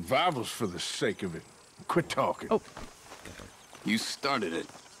 Survival's for the sake of it. Quit talking. Oh. You started it.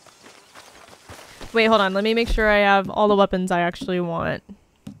 Wait, hold on. Let me make sure I have all the weapons I actually want.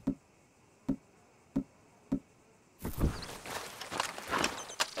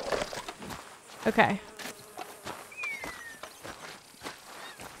 Okay.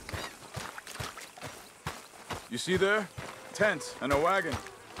 You see there? Tents and a wagon.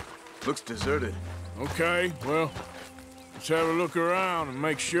 Looks deserted. Okay, well, let's have a look around and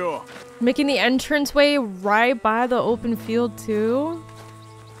make sure. Making the entranceway right by the open field, too?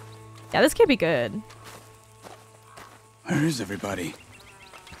 Yeah, this could be good. Where is everybody?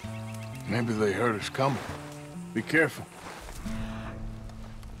 Maybe they heard us coming. Be careful.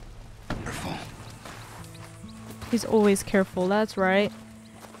 Careful. He's always careful, that's right.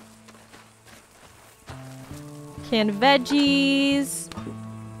 Canned veggies.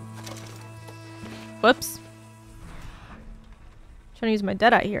 Whoops. Trying to use my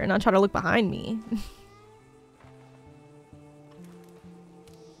deadeye here and not try to look behind me.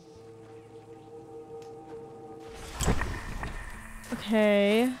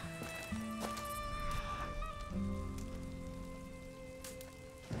 Okay.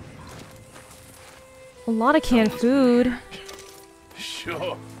 A lot of canned food.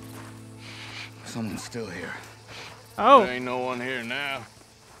 Sure. Someone's still here. Oh. There ain't no one here now.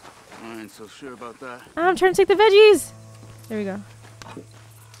 I ain't so sure about that. I'm trying to take the veggies. There we go.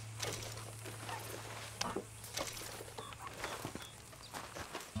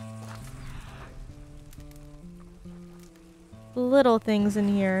 Little things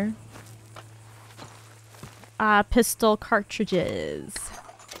in here. Pistol cartridges.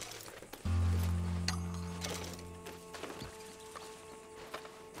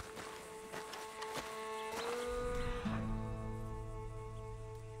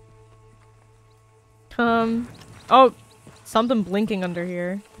 Oh, something blinking under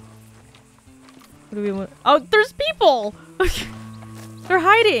here. What do we want? Oh, there's people! They're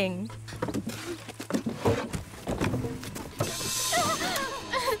hiding!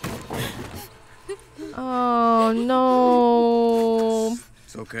 Oh, no.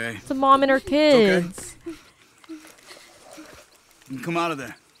 It's okay. It's a mom and her kids. You come out of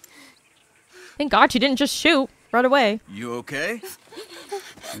there. Thank God she didn't just shoot right away. You okay?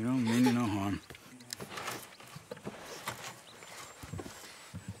 You don't mean you no harm.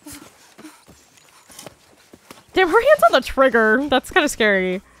 Damn, her hand's on the trigger. That's kind of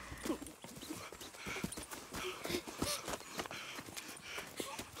scary.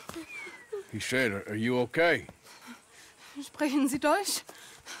 He said, are you okay? Sprechen Sie Deutsch?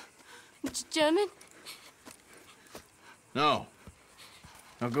 German? No.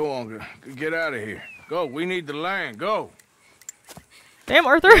 Now go on, get out of here. Go, we need the land, go. Damn,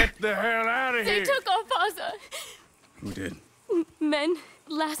 Arthur. Get the hell out of They here. took our father. Who did? Men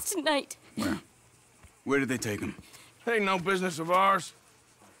last night. Where? Where did they take him? Ain't no business of ours.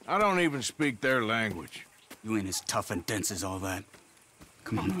 I don't even speak their language. You ain't as tough and dense as all that.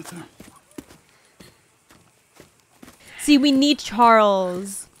 Come on, Arthur. See, we need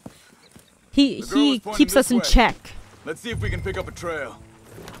Charles. He keeps us in check. Let's see if we can pick up a trail.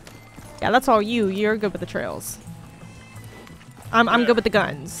 Yeah, that's all you. You're good with the trails. I'm good with the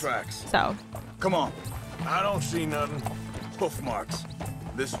guns. Tracks. So. Come on. I don't see nothing. Hoof marks.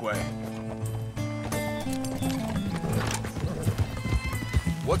 This way.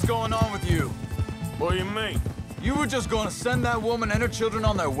 What's going on with you? What do you mean? You were just gonna send that woman and her children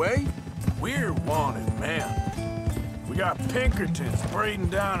on their way? We're wanted, man. We got Pinkertons breathing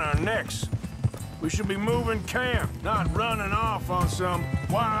down our necks. We should be moving camp, not running off on some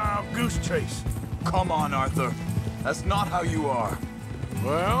wild goose chase. Come on, Arthur. That's not how you are.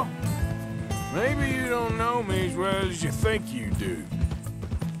 Well, maybe you don't know me as well as you think you do.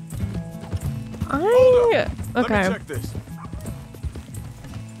 Hold up. Okay. Let me check this.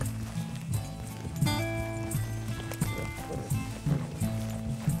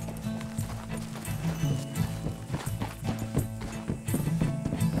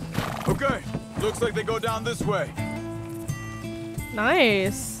 Okay, looks like they go down this way.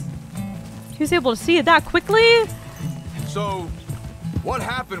 Nice. He was able to see it that quickly? So, what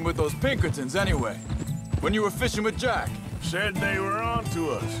happened with those Pinkertons anyway? When you were fishing with Jack? Said they were on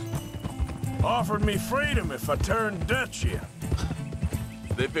to us. Offered me freedom if I turned Dutch in.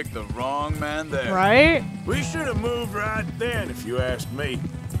 They picked the wrong man there. Right? We should have moved right then, if you asked me.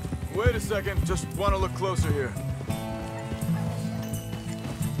 Wait a second, just want to look closer here.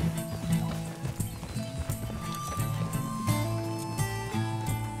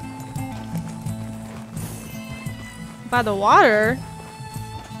 By the water?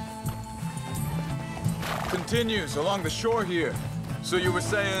 Continues along the shore here. So you were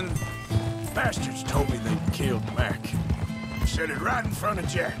saying... Bastards told me they'd killed Mac. Said it right in front of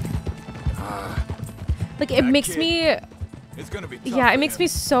Jack. Like, it makes me... It's gonna be tough Yeah, it makes me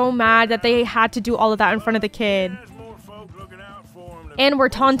so mad that they had to do all of that in front of the kid. And we're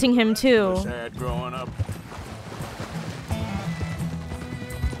taunting him, too. Sad growing up.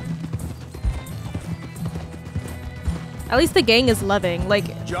 At least the gang is loving.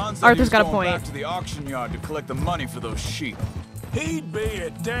 Like, John said Arthur's he got was a going point. back to the auction yard to collect the money for those sheep. He'd be a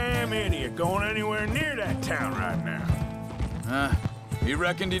damn idiot going anywhere near that town right now. He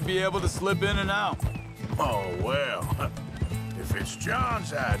reckoned he'd be able to slip in and out. Oh, well. If it's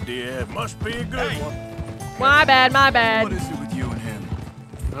John's idea, it must be a good one. My bad, my bad. What is it with you and him?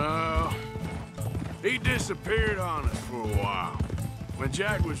 He disappeared on us for a while. When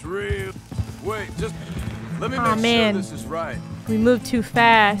Jack was real... Wait, just let me Aw, make man. sure this is right. We moved too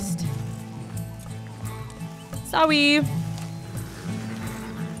fast. Sorry.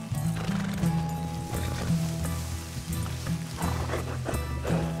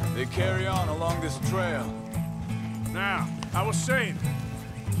 They carry on along this trail. Now, I was saying,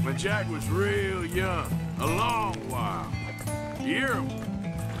 when Jack was real young, a long while. You hear him?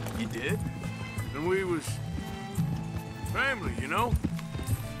 He did? And we was family, you know?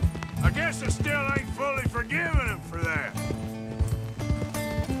 I guess I still ain't fully forgiven him for that.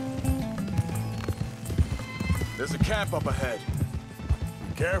 There's a camp up ahead.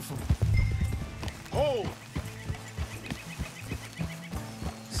 Be careful. Hold!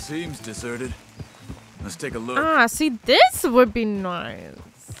 Seems deserted. Let's take a look. Ah, see, this would be nice.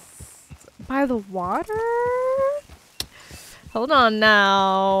 By the water? Hold on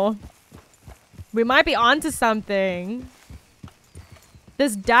now. We might be onto something.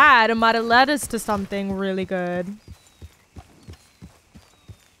 This dad might have led us to something really good.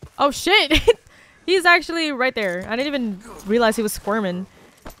 Oh, shit. He's actually right there. I didn't even realize he was squirming.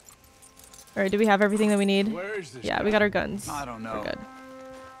 All right, do we have everything that we need? Where is this Yeah, guy? we got our guns. I don't know. We're good.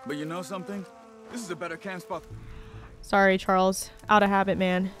 But you know something? This is a better camp spot. Sorry, Charles. Out of habit,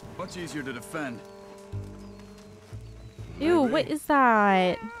 man. Much easier to defend. Ew, what is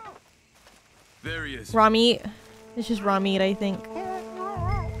that? There he is. Raw meat. It's just raw meat, I think.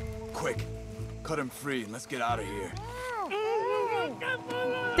 Quick, cut him free and let's get out of here.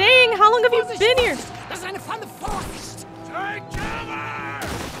 Dang, how long have you been here? Take cover!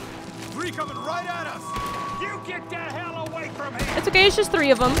 Three coming right at us. You get the hell away from here! It's okay, it's just 3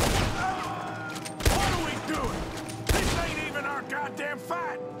 of them. What are we doing? This ain't even our goddamn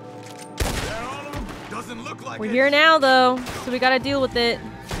fight! That all of them? Doesn't look like We're it. here now, though, so we gotta deal with it.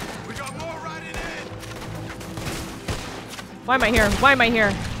 We got more riding in. Why am I here? Why am I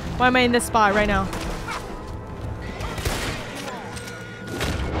here? Why am I in this spot right now?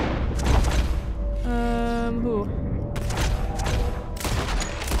 Who?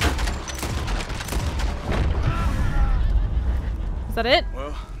 Is that it?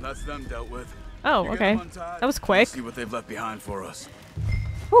 Well, that's them dealt with. Oh, okay. That was quick. See what they've left behind for us.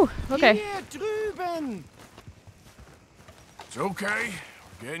 Whew, okay. Hier drüben! It's okay.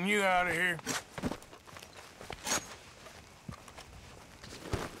 We're getting you out of here.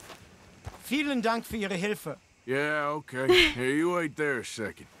 Vielen Dank für Ihre Hilfe. Yeah, okay. Here, you wait there a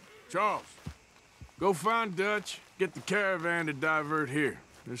second. Charles, go find Dutch. Get the caravan to divert here.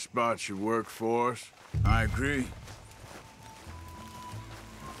 This spot should work for us. I agree.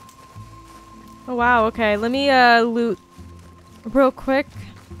 Oh, wow, okay. Let me, loot real quick.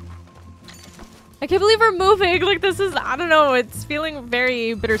 I can't believe we're moving. Like, this is, I don't know, it's feeling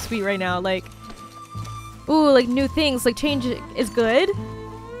very bittersweet right now. Like, ooh, like, new things. Like, change is good.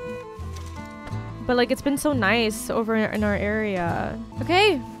 But, like, it's been so nice over in our area.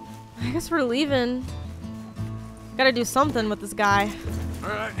 Okay, I guess we're leaving. Gotta do something with this guy. All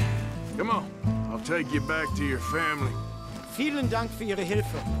right, come on. I'll take you back to your family. Vielen Dank für Ihre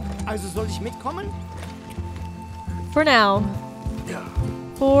Hilfe. Also soll ich mitkommen? For now. Yeah.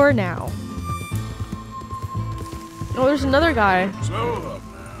 For now. Oh, there's another guy. Slow up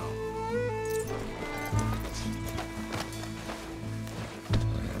now.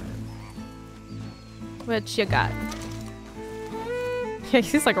 What you got? Yeah,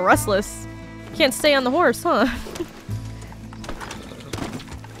 he's like restless. Can't stay on the horse, huh?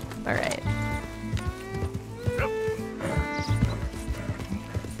 Alright.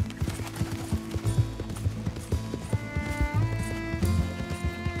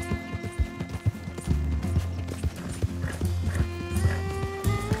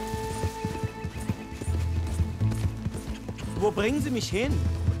 Wo bringen Sie mich hin?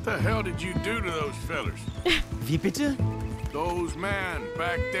 What the hell did you do to those fellers? Wie bitte? Those men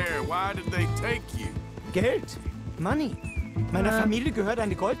back there, why did they take you? Geld. Money. Meiner Familie gehört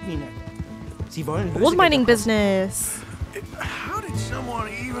eine Goldmine. Sie wollen Gold mining business. How did someone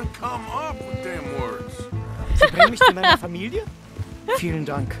even come up with them words? Sie bringen mich zu meiner Familie? Vielen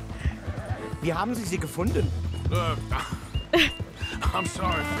Dank. Wie haben Sie sie gefunden? Look, I'm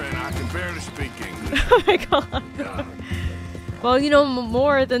sorry, friend. I can barely speak English. Oh my god. Well, you know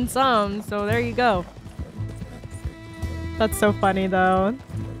more than some, so there you go. That's so funny, though.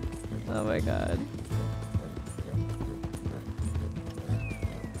 Oh my god.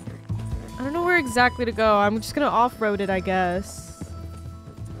 I don't know where exactly to go. I'm just gonna off-road it, I guess.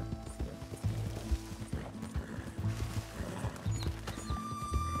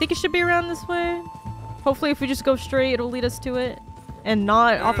 Think it should be around this way? Hopefully if we just go straight, it'll lead us to it. And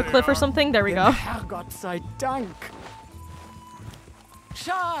not off a cliff or something. There we go. Herrgott sei Dank.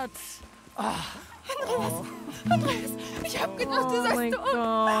 Schatz! Andreas! Andreas! Ich hab gedacht, du Oh my sagst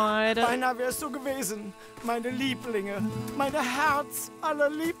god. Beinahe wärst du gewesen. Meine Lieblinge. Meine Herz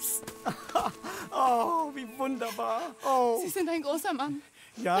allerliebsten. Oh, wie wunderbar. Oh. Sie sind ein großer Mann.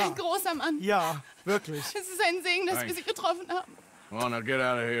 Ja. Ein großer Mann. Ja, wirklich. Es ist ein Segen, dass wir Sie getroffen haben. Well, now get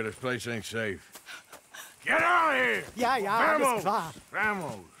out of here. This place ain't safe. Get out of here! Ja, ja, alles klar.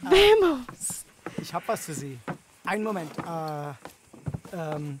 Vamos! Vamos! Ich hab was für Sie. Einen Moment.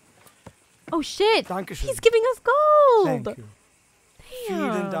 Oh shit! Dankeschön. He's giving us gold! Thank you.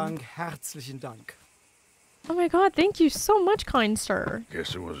 Damn. Vielen Dank, herzlichen Dank. Oh my god, thank you so much, kind sir.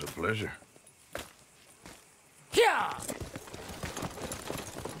 Guess it was a pleasure. Ja!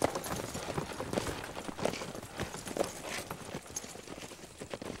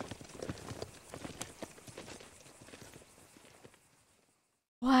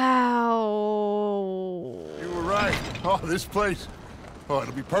 Wow. You were right. Oh, this place. Oh,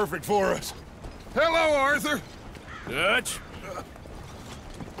 it'll be perfect for us. Hello, Arthur. Dutch?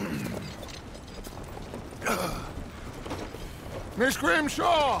 Miss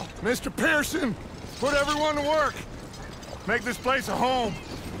Grimshaw, Mr. Pearson, put everyone to work. Make this place a home.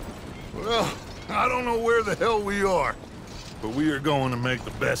 Well, I don't know where the hell we are, but we are going to make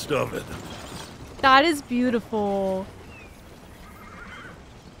the best of it. That is beautiful.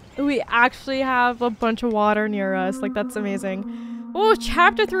 We actually have a bunch of water near us. Like, that's amazing. Oh,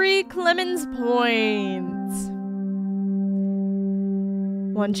 chapter 3, Clemens Point.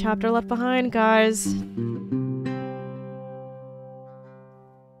 One chapter left behind, guys.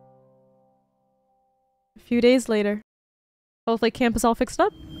 A few days later. Hopefully camp is all fixed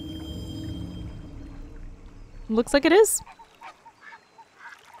up. Looks like it is.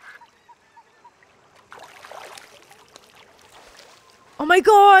 Oh my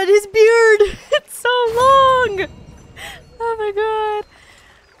god, his beard! It's so long! Oh my god.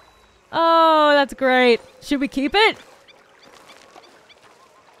 Oh, that's great. Should we keep it?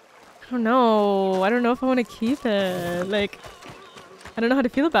 I don't know. I don't know if I want to keep it. Like, I don't know how to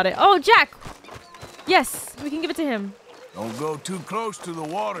feel about it. Oh, Jack! Yes, we can give it to him. Don't go too close to the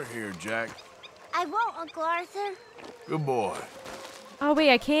water here, Jack. I won't, Uncle Arthur. Good boy. Oh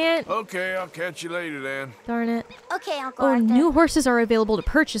wait, I can't. Okay, I'll catch you later then. Darn it. Okay, Uncle Oh, Arthur. new horses are available to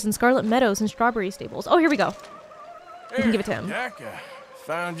purchase in Scarlet Meadows and Strawberry Stables. Oh, here we go. We can give it to him. Jack, I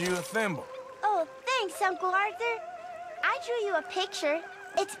found you a thimble. Oh, thanks, Uncle Arthur. I drew you a picture.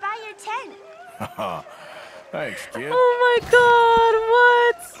 It's by your tent. Thanks, kid. Oh my god,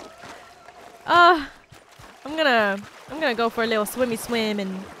 what? I'm gonna go for a little swim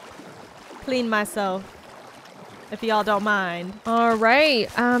and clean myself. If y'all don't mind.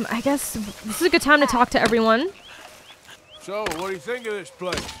 Alright, I guess this is a good time to talk to everyone. So, what do you think of this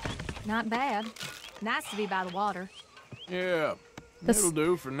place? Not bad. Nice to be by the water. Yeah, it'll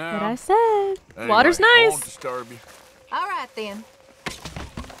do for now. What I said. Anyway, Water's I nice. won't disturb you. All right, then.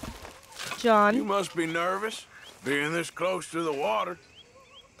 John. You must be nervous, being this close to the water.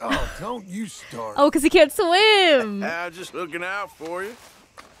 Oh, don't you start. Oh, because he can't swim. Just looking out for you.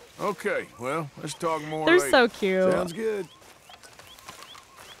 Okay, well, let's talk more They're later. so cute. Sounds good.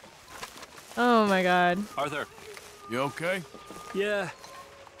 Oh my god. Arthur. You okay? Yeah.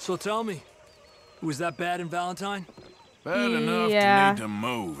 So tell me, was that bad in Valentine? Bad enough to need to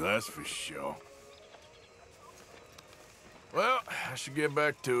move, that's for sure. Well, I should get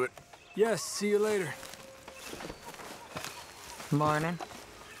back to it. Yes, see you later. Morning.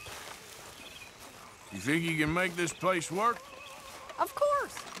 You think you can make this place work? Of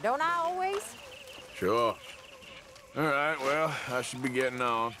course. Don't I always? Sure. All right, well, I should be getting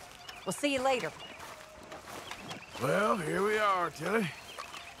on. We'll see you later. Well, here we are, Tilly.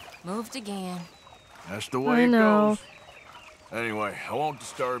 Moved again. That's the way I it know. goes. Anyway, I won't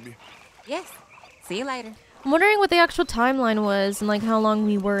disturb you. Yes. See you later. I'm wondering what the actual timeline was and like how long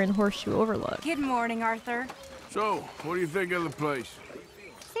we were in Horseshoe Overlook. Good morning, Arthur. So, what do you think of the place?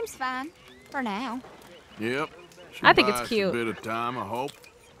 Seems fine. For now. Yep. I think it's Buy us cute. A bit of time, I hope.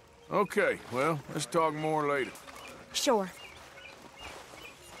 Okay, well, let's talk more later. Sure.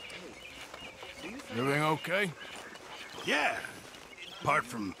 Everything okay? Yeah. Apart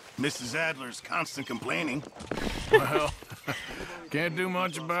from Mrs. Adler's constant complaining. Well, can't do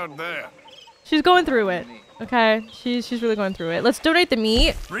much about that. She's going through it. Okay, she's really going through it. Let's donate the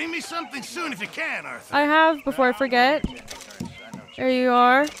meat. Bring me something soon if you can, Arthur. I have before I forget. There you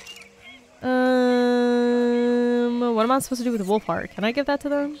are. What am I supposed to do with the wolf heart? Can I give that to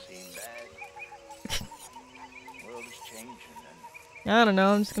them? I don't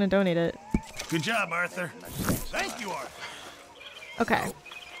know. I'm just gonna donate it. Good job, Arthur. Thank you, Arthur. Okay.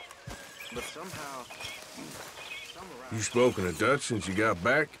 But somehow... You spoken to Dutch since you got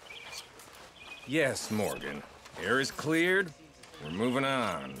back? Yes, Morgan. Air is cleared. We're moving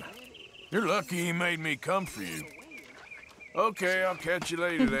on. You're lucky he made me come for you. Okay, I'll catch you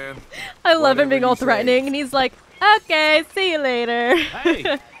later then. I love him Whatever being all you say. threatening, and he's like, "Okay, see you later."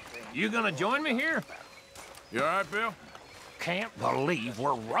 Hey, you gonna join me here? You all right, Bill? Can't believe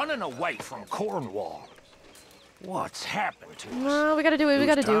we're running away from Cornwall. What's happened to us? No, we gotta do what we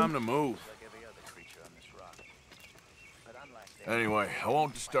gotta It's do. time to move. Anyway, I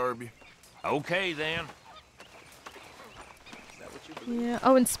won't disturb you. Okay, then. Yeah.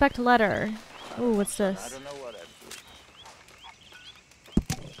 Oh, inspect letter. Oh, what's this? I don't know what I'd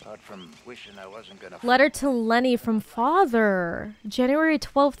do. Apart from wishing I wasn't gonna... Letter to Lenny from father. January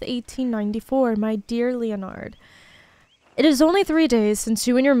 12th, 1894. My dear Leonard. It is only 3 days since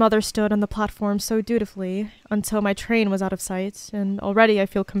you and your mother stood on the platform so dutifully until my train was out of sight, and already I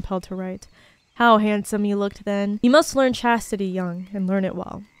feel compelled to write. How handsome you looked then. You must learn chastity young, and learn it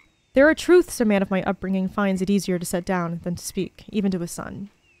well. There are truths a man of my upbringing finds it easier to set down than to speak, even to his son.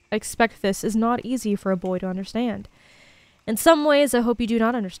 I expect this is not easy for a boy to understand. In some ways, I hope you do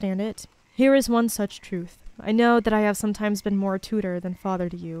not understand it. Here is one such truth. I know that I have sometimes been more tutor than father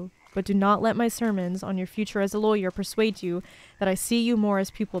to you, but do not let my sermons on your future as a lawyer persuade you that I see you more as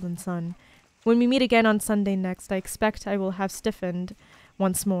pupil than son. When we meet again on Sunday next, I expect I will have stiffened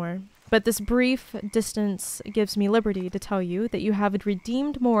once more. But this brief distance gives me liberty to tell you that you have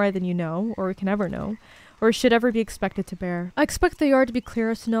redeemed more than you know, or can ever know, or should ever be expected to bear. I expect the yard to be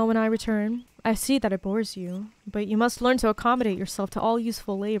clearer to know when I return. I see that it bores you, but you must learn to accommodate yourself to all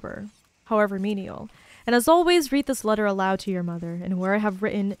useful labor, however menial. And as always, read this letter aloud to your mother, and where I have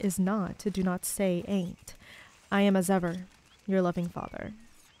written is not, do not say ain't. I am as ever, your loving father.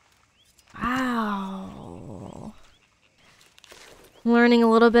 Wow. Learning a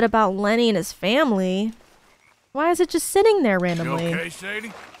little bit about Lenny and his family. Why is it just sitting there randomly? You okay,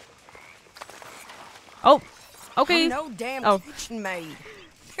 Sadie? Oh, okay. I'm no damn kitchen maid.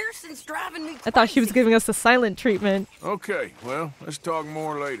 Pearson's driving me crazy. I thought she was giving us the silent treatment. Okay, well, let's talk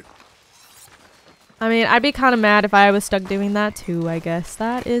more later. I mean, I'd be kind of mad if I was stuck doing that too, I guess.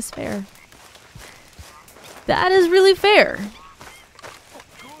 That is fair. That is really fair.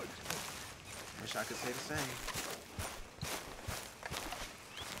 Wish I could say the same.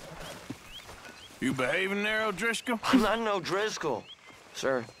 You behaving there, O'Driscoll? I'm not no Driscoll,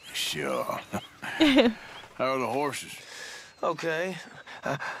 sir. Sure. How are the horses? Okay.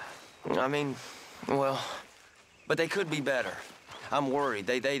 I mean, well, but they could be better. I'm worried.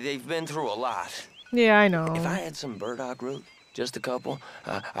 They've been through a lot. Yeah, I know. If I had some burdock root, just a couple,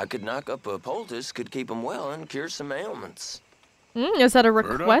 I could knock up a poultice, could keep them well, and cure some ailments. Is that a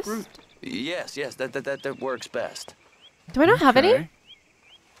request? Yes, that works best. Do I not have any?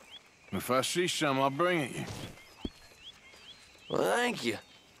 If I see some, I'll bring it you. Well, thank you,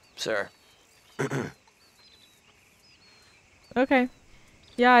 sir. Okay.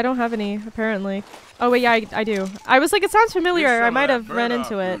 Yeah, I don't have any, apparently. Oh, wait, yeah, I do. I was like, it sounds familiar. I might have ran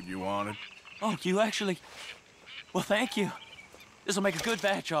into it. You wanted. Oh, you actually... Well, thank you. This'll make a good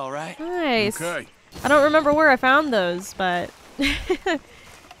batch, all right. Nice. Okay. I don't remember where I found those, but...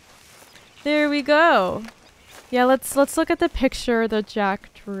 There we go. Yeah, let's look at the picture that Jack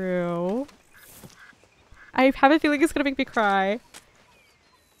drew. I have a feeling it's gonna make me cry.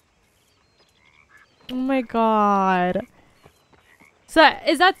 Oh my god. So,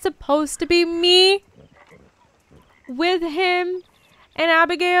 is that supposed to be me? With him and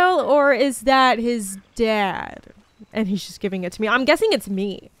Abigail? Or is that his dad? And he's just giving it to me. I'm guessing it's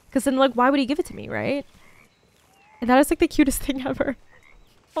me. Because then, like, why would he give it to me, right? And that is, like, the cutest thing ever.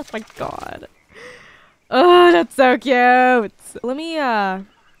 Oh my god. Oh, that's so cute. Let me, I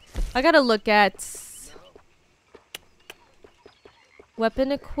gotta look at...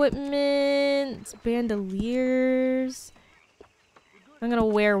 weapon equipment, bandoliers. I'm gonna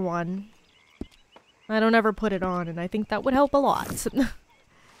wear one. I don't ever put it on, and I think that would help a lot.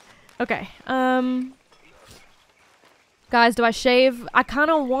 Okay, guys, do I shave? I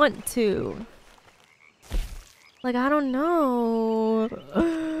kind of want to. Like, I don't know.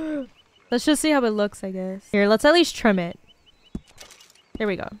 Let's just see how it looks, I guess. Here, let's at least trim it. There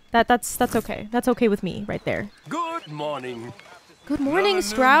we go. That's okay. That's okay with me, right there. Good morning. Good morning,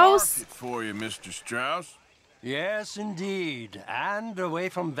 Strauss. Market for you, Mr. Strauss. Yes, indeed. And away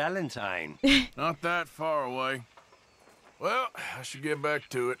from Valentine. Not that far away. Well, I should get back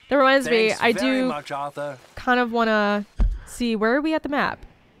to it. That reminds me, Thanks I very do much, Arthur. kind of want to see, where are we at the map?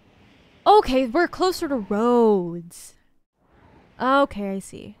 Okay, we're closer to Rhodes. Okay, I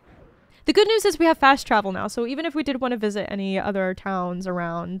see. The good news is we have fast travel now, so even if we did want to visit any other towns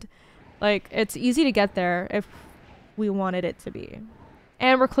around, like, it's easy to get there if we wanted it to be.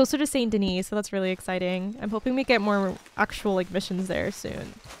 And we're closer to St. Denis, so that's really exciting. I'm hoping we get more actual, like, missions there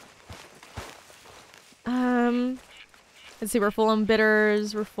soon. Let's see, we're full on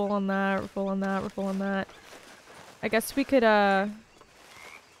bitters, we're full on that, we're full on that, we're full on that. I guess we could, yeah,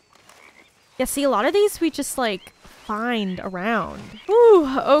 see, a lot of these we just, like, find around.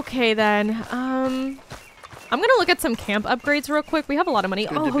 Ooh, okay then. I'm gonna look at some camp upgrades real quick. We have a lot of money.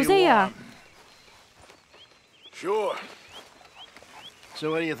 Oh, Hosea! Sure. So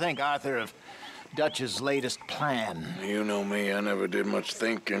what do you think, Arthur, of Dutch's latest plan? You know me, I never did much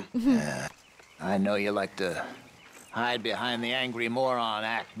thinking. I know you like to hide behind the angry moron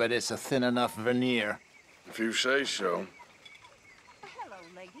act, but it's a thin enough veneer. If you say so.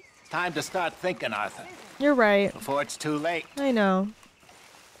 It's time to start thinking, Arthur. You're right. Before it's too late. I know.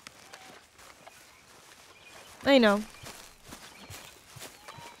 I know.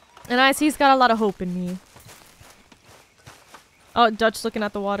 And I see he's got a lot of hope in me. Oh, Dutch looking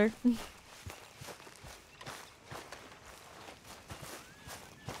at the water.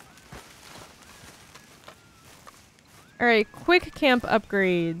 Alright, quick camp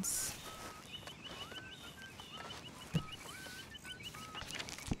upgrades.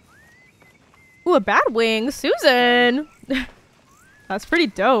 Ooh, a bat wing! Susan! That's pretty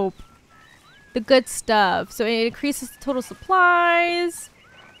dope. The good stuff. So it increases the total supplies.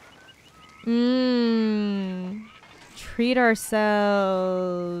 Treat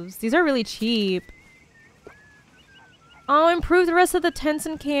ourselves. These are really cheap. Oh, improve the rest of the tents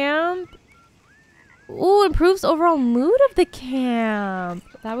in camp. Ooh, improves overall mood of the camp.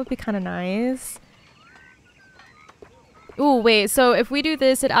 That would be kind of nice. Ooh, wait. So if we do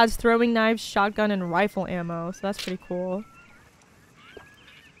this, it adds throwing knives, shotgun, and rifle ammo. So that's pretty cool.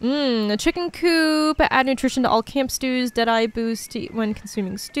 A chicken coop. Add nutrition to all camp stews. Deadeye boost when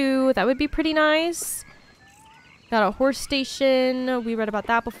consuming stew. That would be pretty nice. Got a horse station. We read about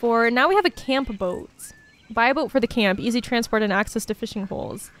that before. Now we have a camp boat. Buy a boat for the camp. Easy transport and access to fishing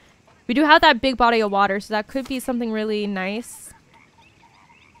holes. We do have that big body of water, so that could be something really nice.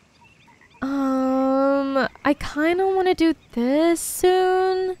 I kind of want to do this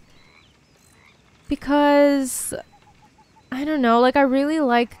soon. Because, I don't know, like I really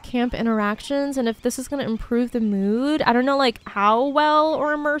like camp interactions, and if this is going to improve the mood, I don't know like how well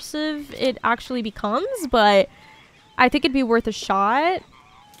or immersive it actually becomes, but I think it'd be worth a shot.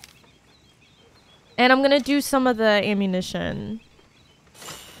 And I'm going to do some of the ammunition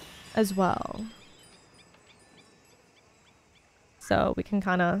as well. So we can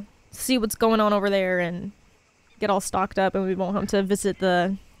kind of see what's going on over there and get all stocked up, and we won't have to visit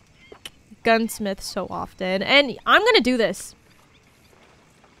the gunsmith so often. And I'm gonna do this.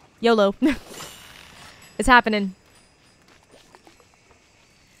 YOLO. It's happening.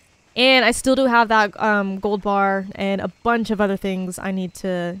 And I still do have that gold bar and a bunch of other things I need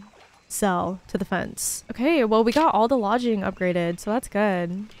to sell to the fence. Okay, well we got all the lodging upgraded, so that's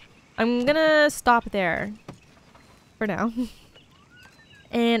good. I'm gonna stop there for now.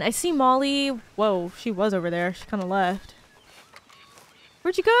 And I see Molly. Whoa, she was over there. She kind of left.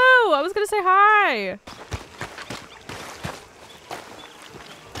 Where'd you go? I was gonna say hi.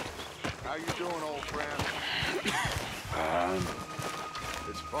 How you doing, old friend?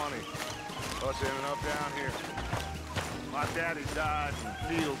 It's funny. Us ending up down here. My daddy died in the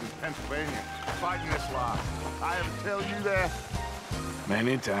field in Pennsylvania, fighting this lot. I ever tell you that?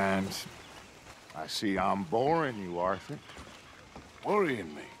 Many times. I see I'm boring you, Arthur.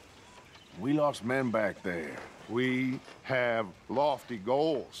 Worrying me. We lost men back there. We have lofty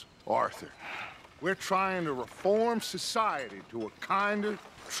goals, Arthur. We're trying to reform society to a kinder,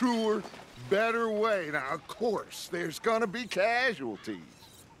 truer, better way. Now, of course, there's gonna be casualties.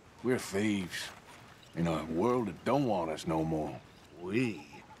 We're thieves in a world that don't want us no more. We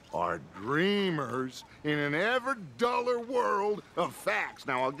are dreamers in an ever duller world of facts.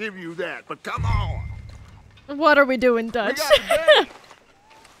 Now, I'll give you that, but come on. What are we doing, Dutch?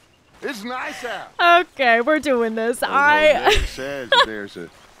 It's nice out. Okay, we're doing this. It says that there's a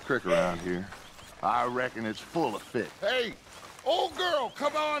creek around here. I reckon it's full of fish. Hey, old girl,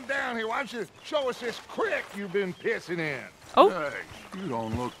 come on down here. Why don't you show us this creek you've been pissing in? Oh. Hey, you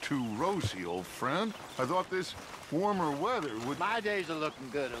don't look too rosy, old friend. I thought this warmer weather would... My days are looking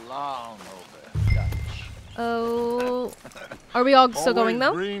good along over. Oh. Are we all still going,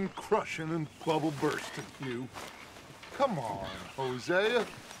 though? Green crushing and bubble bursting, you. Come on, Hosea.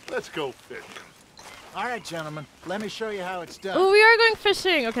 Let's go fishing. All right, gentlemen. Let me show you how it's done. Oh, we are going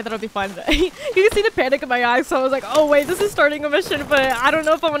fishing. Okay, that'll be fine. You can see the panic in my eyes, so I was like, oh, wait, this is starting a mission, but I don't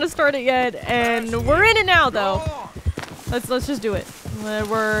know if I want to start it yet. And we're in it now, though. Let's just do it.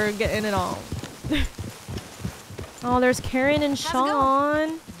 We're getting it all. Oh, there's Karen and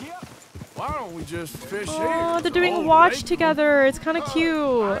Sean. Why don't we just fish here? Oh, they're doing watch together. It's kind of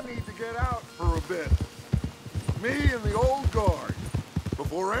cute. I need to get out for a bit. Me and the old guard.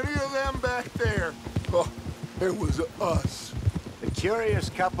 Before any of them back there, oh, it was us. The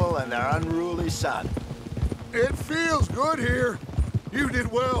curious couple and their unruly son. It feels good here. You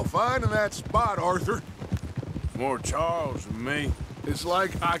did well finding that spot, Arthur. More Charles than me. It's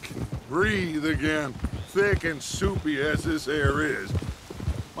like I can breathe again, thick and soupy as this air is.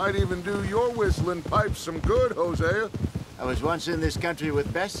 Might even do your whistling pipes some good, Hosea. I was once in this country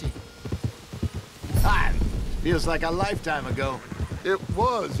with Bessie. Feels like a lifetime ago. It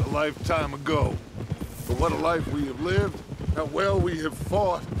was a lifetime ago. But what a life we have lived, how well we have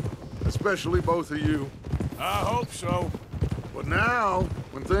fought. Especially both of you. I hope so. But now,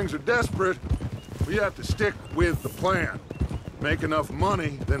 when things are desperate, we have to stick with the plan. Make enough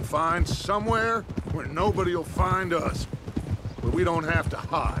money, then find somewhere where nobody will find us. Where we don't have to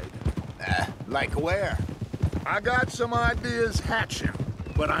hide. Like where? I got some ideas hatching,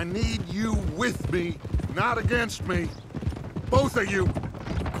 but I need you with me, not against me. Both of you.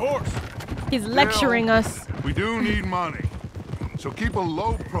 Of course. He's lecturing us. We do need money. So keep a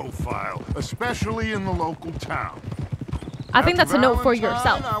low profile, especially in the local town. I think that's a note for Valentine,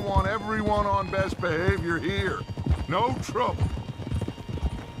 yourself. I want everyone on best behavior here. No trouble.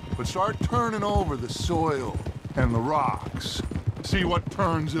 But start turning over the soil and the rocks. See what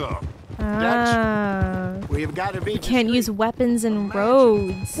turns up. We've got to be. You can't use weapons in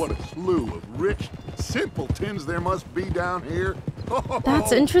Rhodes. What a slew of rich simpletons there must be down here.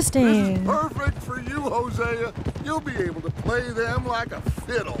 That's interesting. This is perfect for you, Hosea. You'll be able to play them like a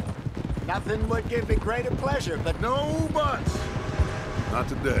fiddle. Nothing would give me greater pleasure, but no buts. Not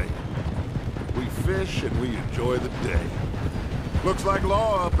today. We fish and we enjoy the day. Looks like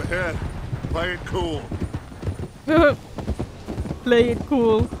law up ahead. Play it cool. Play it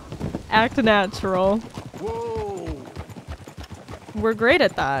cool. Act natural. Whoa. We're great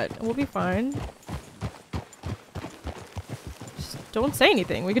at that. We'll be fine. Just don't say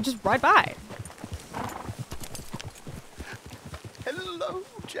anything. We could just ride by. Hello,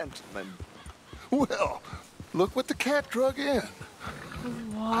 gentlemen. Well, look what the cat drug in.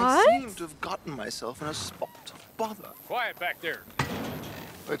 I seem to have gotten myself in a spot of bother. Quiet back there.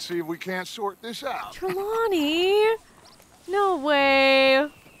 Let's see if we can't sort this out. Trelawney? No way.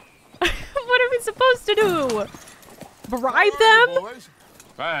 What are we supposed to do? Bribe them? Boys.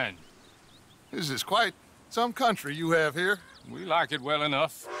 Fine. This is quite some country you have here. We like it well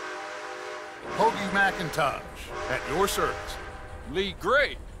enough. Hoagie McIntosh, at your service. Lee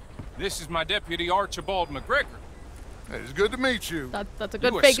Gray. This is my deputy Archibald McGregor. It's good to meet you. That's a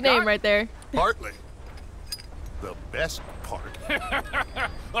good fake name right there. Partly. The best part.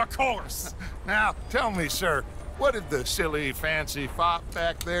 Of course. Now, tell me, sir, what did the silly, fancy fop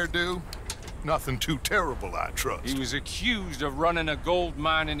back there do? Nothing too terrible, I trust. He was accused of running a gold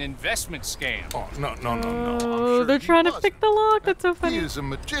mining investment scam. Oh, no. Oh, they're trying to pick the lock. That's so funny. He is a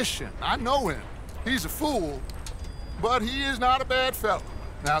magician. I know him. He's a fool, but he is not a bad fellow.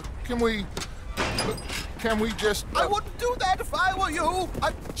 Now, can we just... I wouldn't do that if I were you.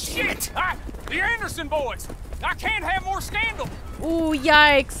 Shit! The Anderson boys! I can't have more scandal! Ooh,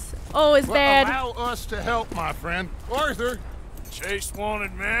 yikes. Oh, it's bad. Allow us to help, my friend. Arthur. Chase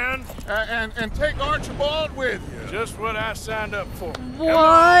wanted man. And take Archibald with you. Just what I signed up for.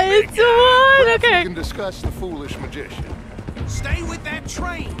 What? Perhaps Okay. we can discuss the foolish magician. Stay with that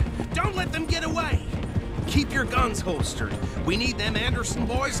train. Don't let them get away. Keep your guns holstered. We need them Anderson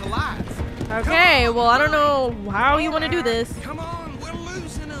boys alive. Okay, well, I don't know how you want to do this. Come on, we're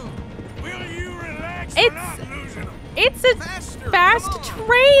losing them. Will you relax? It's a fast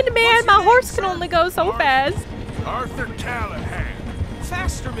train, man. My horse can only go so fast. Arthur Callahan.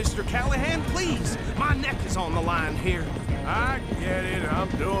 Faster, Mr. Callahan, please. My neck is on the line here. I get it. I'm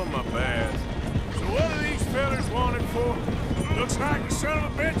doing my best. So what are these fellas wanted for? Looks like the son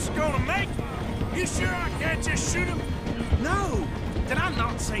of a bitch is gonna make it. You sure I can't just shoot him? No. Did I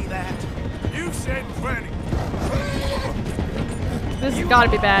not say that? You've said plenty. This has got to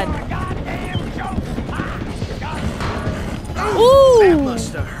be bad. Ooh! That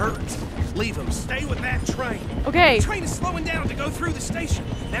must have hurt. Leave them. Stay with that train. Okay. The train is slowing down to go through the station.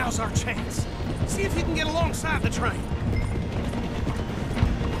 Now's our chance. See if you can get alongside the train.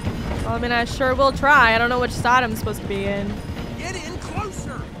 Well, I mean, I sure will try. I don't know which side I'm supposed to be in. Get in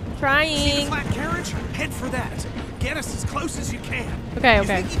closer. Trying. See the flat carriage? Head for that. Get us as close as you can. Okay, You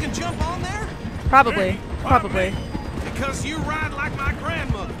okay. think you can jump on there? Probably. Probably. Because you ride like my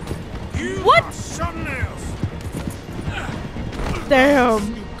grandmother. You What? are something else.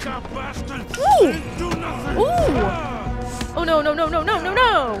 Damn. You cop bastard. Ooh. Didn't do nothing. Ooh. Oh, no, no, no, no, no, no,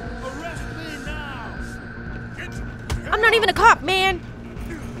 no. Arrest me now. I'm not even a cop, man.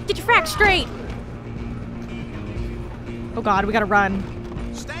 Get your facts straight. Oh, God, we gotta run.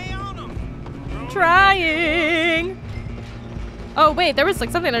 Stay on them. Trying. Oh, wait, there was like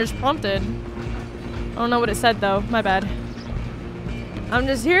something I just prompted. I don't know what it said, though. My bad. I'm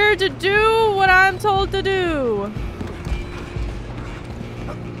just here to do what I'm told to do.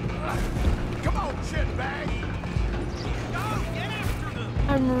 Come on, shitbag. Go, get after them.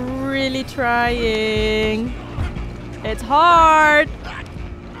 I'm really trying. It's hard.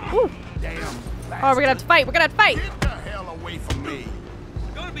 Ooh. Damn. Oh, we're gonna have to fight. We're gonna have to fight. Get the hell away from me.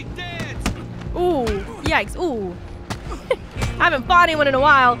 Gonna be dead. Ooh. Yikes. Ooh. I haven't fought anyone in a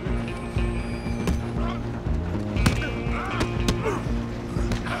while.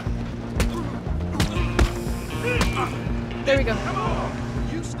 There we go. Come on.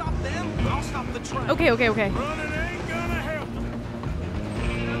 You stop them, I'll stop the train. Okay, okay, okay. Running ain't gonna help.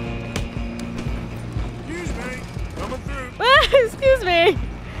 Excuse me. Coming through. Excuse me.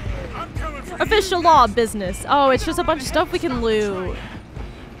 I'm coming for Official law business. Oh, it's just a bunch of stuff we can loot.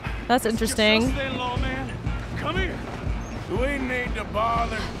 That's interesting. Sister-in-law, man. Come here. We need to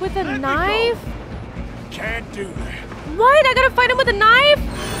bother. With a Let me knife? go. Can't do that. What? I gotta fight him with a knife?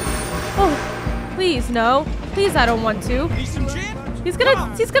 Oh, please, no. Please, I don't want to. He's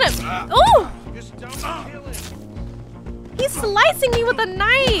gonna, oh! He's slicing me with a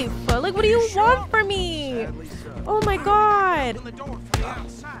knife. Like, what do you want from me? Oh my god.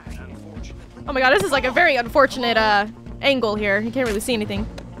 Oh my god, this is like a very unfortunate angle here. You can't really see anything.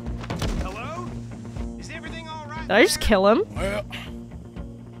 Hello? Is everything all right? Did I just kill him? Well,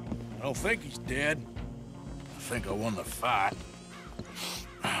 I don't think he's dead. I think I won the fight.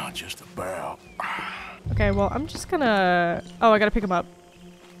 Just about. Okay, well, I'm just gonna... Oh, I gotta pick him up.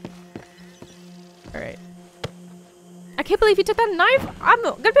 Alright. I can't believe he took that knife. I'm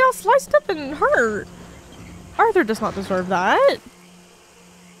gonna be all sliced up and hurt. Arthur does not deserve that.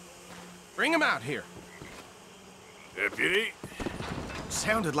 Bring him out here. Deputy?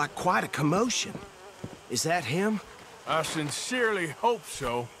 Sounded like quite a commotion. Is that him? I sincerely hope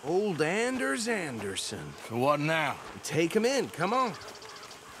so. Old Anders Anderson. So what now? Take him in, come on.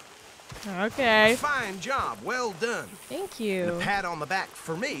 Okay. Fine job, well done. Thank you. And a pat on the back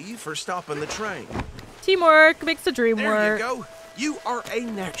for me for stopping the train. Teamwork makes the dream there work. There you go. You are a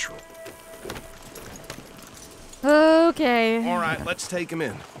natural. Okay. All right, let's take him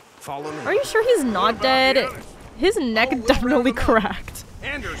in. Follow me. Are you sure he's not dead? His neck definitely cracked.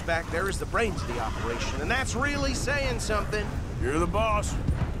 Anders back there is the brains of the operation, and that's really saying something. You're the boss.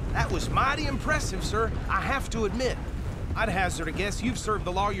 That was mighty impressive, sir. I have to admit. I'd hazard a guess you've served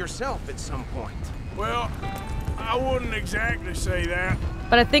the law yourself at some point. Well, I wouldn't exactly say that.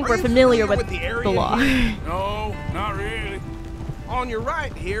 But I think we're familiar with the area the law. No, not really. On your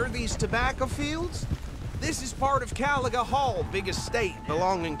right here, these tobacco fields. This is part of Caliga Hall, big estate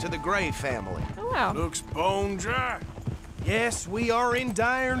belonging to the Gray family. Oh, wow. Looks bone dry. Yes, we are in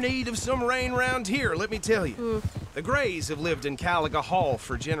dire need of some rain round here, let me tell you. The Grays have lived in Caliga Hall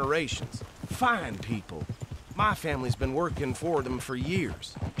for generations. Fine people. My family's been working for them for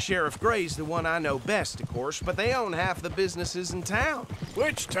years. Sheriff Gray's the one I know best, of course, but they own half the businesses in town.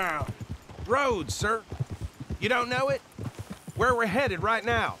 Which town? Rhodes, sir. You don't know it? Where we're headed right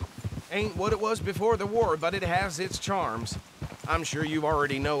now. Ain't what it was before the war, but it has its charms. I'm sure you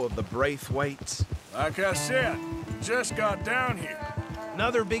already know of the Braithwaites. Like I said, just got down here.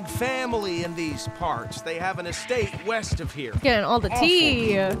 Another big family in these parts. They have an estate west of here. Getting all the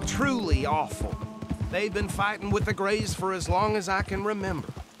tea. Awful, truly awful. They've been fighting with the Grays for as long as I can remember.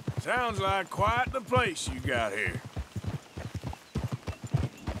 Sounds like quite the place you got here.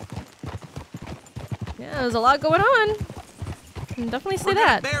 Yeah, there's a lot going on. Can definitely say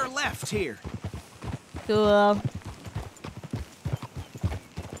that. Bear left here. Cool.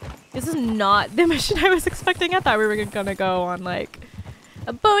 This is not the mission I was expecting. I thought we were gonna go on like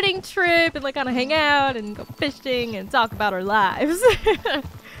a boating trip and like kind of hang out and go fishing and talk about our lives.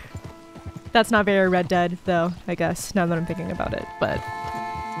 That's not very Red Dead, though, I guess, now that I'm thinking about it, but...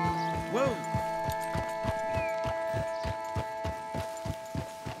 Whoa!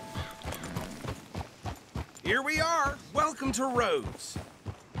 Here we are. Welcome to Rhodes.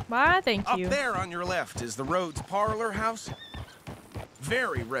 Why, thank you. Up there on your left is the Rhodes Parlor House.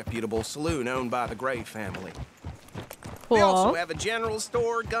 Very reputable saloon owned by the Gray family. Cool. They also have a general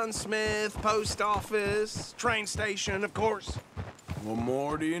store, gunsmith, post office, train station, of course. What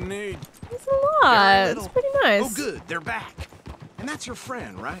more do you need? It's a lot. It's pretty nice. Oh, good. They're back. And that's your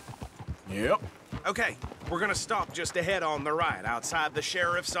friend, right? Yep. Okay, we're gonna stop just ahead on the right, outside the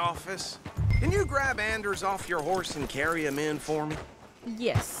sheriff's office. Can you grab Anders off your horse and carry him in for me?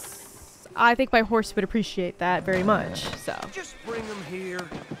 Yes. I think my horse would appreciate that very much, so. Just bring him here.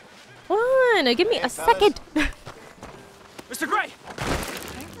 One, give me a second. Mr. Gray!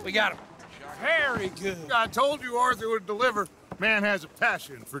 We got him. Very good. I told you Arthur would deliver. Man has a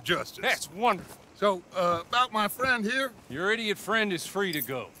passion for justice. That's wonderful. So, about my friend here? Your idiot friend is free to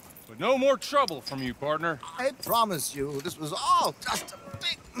go. But no more trouble from you, partner. I promise you, this was all just a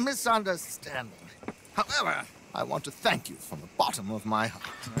big misunderstanding. However, I want to thank you from the bottom of my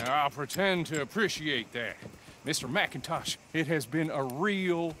heart. Now, I'll pretend to appreciate that. Mr. McIntosh, it has been a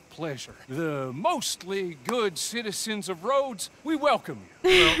real pleasure. The mostly good citizens of Rhodes, we welcome you.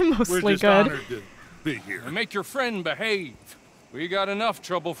 Well, mostly we're just good. honored to be here. And make your friend behave. We got enough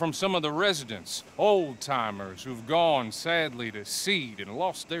trouble from some of the residents, old-timers who've gone, sadly, to seed and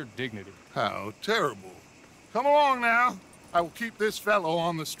lost their dignity. How terrible. Come along now. I will keep this fellow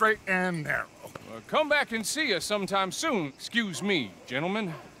on the straight and narrow. Come back and see us sometime soon. Excuse me,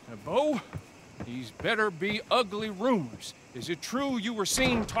 gentlemen. Bo, these better be ugly rumors. Is it true you were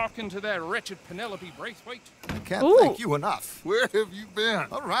seen talking to that wretched Penelope Braithwaite? I can't thank you enough. Where have you been?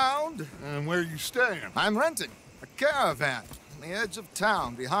 Around. And where you staying? I'm renting a caravan. on the edge of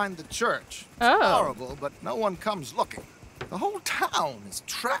town behind the church. It's Oh. horrible, but no one comes looking. The whole town is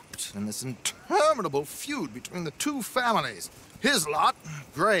trapped in this interminable feud between the two families. His lot,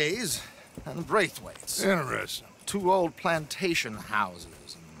 Gray's, and Braithwaite's. Interesting. Two old plantation houses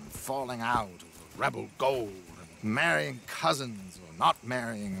and falling out over rebel gold and marrying cousins or not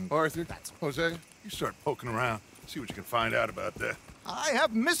marrying. And Arthur, Jose, you start poking around. See what you can find out about that. I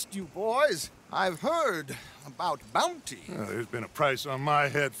have missed you, boys. I've heard about bounty. There's been a price on my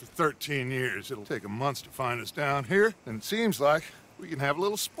head for 13 years. It'll take a month to find us down here, and it seems like we can have a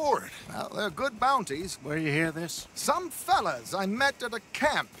little sport. Well, they're good bounties. Where you hear this? Some fellas I met at a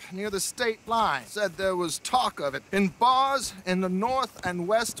camp near the state line said there was talk of it in bars in the north and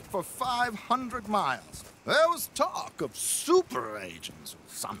west for 500 miles. There was talk of super agents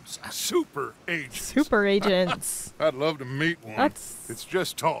of some sort. Super agents? Super agents. I'd love to meet one. It's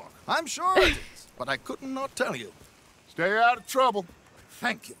just talk. I'm sure it is, but I couldn't not tell you. Stay out of trouble.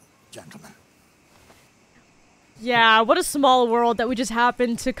 Thank you, gentlemen. Yeah, what a small world that we just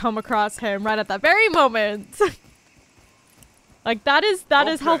happened to come across him right at that very moment. Like, that is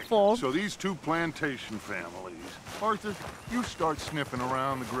helpful. So these two plantation families. Arthur, you start sniffing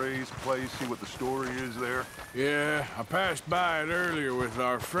around the Gray's place, see what the story is there. Yeah, I passed by it earlier with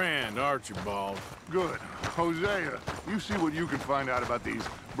our friend, Archibald. Good. Hosea, you see what you can find out about these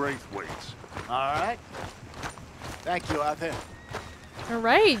Braithwaites. All right. Thank you, Arthur. All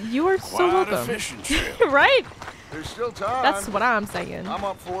right, you are so Quite a welcome. fishing trip. Right? There's still time. That's what I'm saying. I'm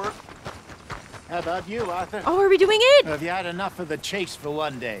up for it. How about you, Arthur? Oh, are we doing it? Have you had enough of the chase for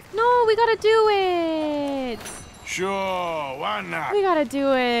one day? No, we gotta do it. Sure, why not? We gotta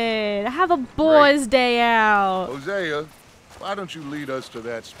do it. Have a boys' day out. Hosea, why don't you lead us to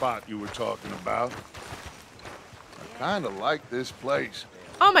that spot you were talking about? I kind of like this place.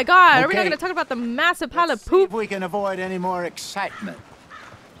 Oh my God, are we not Okay. gonna talk about the massive pile of See poop? if we can avoid any more excitement.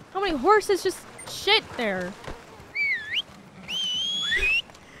 How many horses just shit there?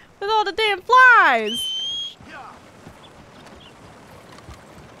 With all the damn flies!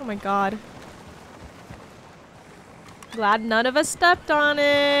 Oh my God. Glad none of us stepped on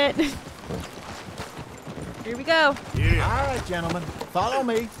it. Here we go. Yeah. All right, gentlemen. Follow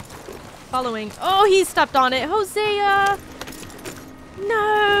me. Following. Oh, he stepped on it. Hosea!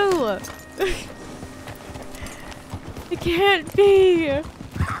 No! It can't be.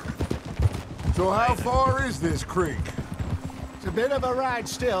 So how far is this creek? It's a bit of a ride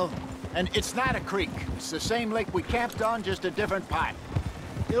still, and it's not a creek. It's the same lake we camped on, just a different pipe.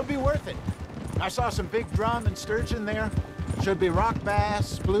 It'll be worth it. I saw some big drum and sturgeon there. Should be rock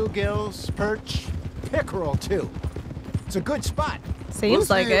bass, bluegills, perch, pickerel too. It's a good spot. Seems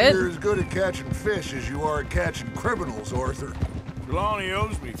like see if it. You're as good at catching fish as you are at catching criminals, Arthur. Trelawney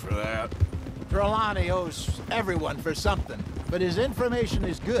owes me for that. Trelawney owes everyone for something, but his information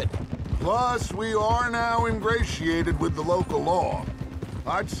is good. Plus, we are now ingratiated with the local law.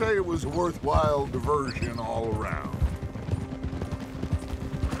 I'd say it was a worthwhile diversion all around.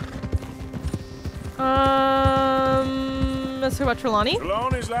 Let's talk about Trelawney.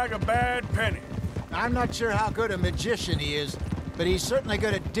 Trelawney's like a bad penny. I'm not sure how good a magician he is, but he's certainly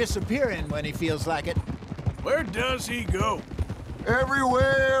good at disappearing when he feels like it. Where does he go?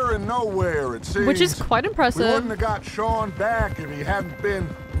 Everywhere and nowhere, it seems. Which is quite impressive. We wouldn't have got Sean back if he hadn't been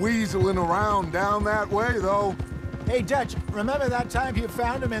weaseling around down that way, though. Hey, Dutch, remember that time you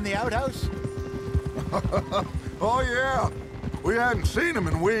found him in the outhouse? Oh, yeah. We hadn't seen him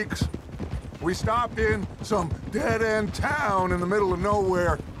in weeks. We stopped in some dead-end town in the middle of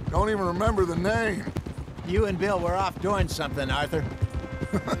nowhere. Don't even remember the name. You and Bill were off doing something, Arthur.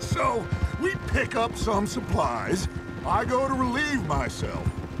 So, we pick up some supplies. I go to relieve myself.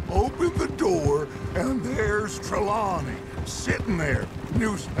 Open the door, and there's Trelawney, sitting there,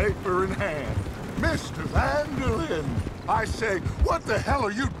 newspaper in hand. Mr. Vanderlyn. I say, what the hell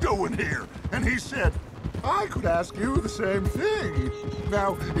are you doing here? And he said, I could ask you the same thing.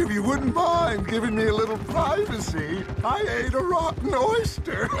 Now, if you wouldn't mind giving me a little privacy, I ate a rotten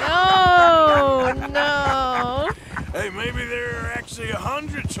oyster. Oh, no. Hey, maybe there are actually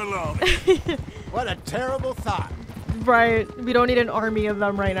 100 Trelawney. What a terrible thought. Right. We don't need an army of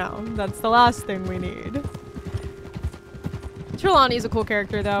them right now. That's the last thing we need. Trelawney's a cool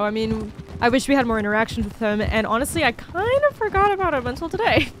character, though. I mean, I wish we had more interactions with him, and honestly, I kind of forgot about him until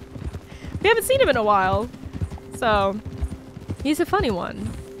today. We haven't seen him in a while, so he's a funny one.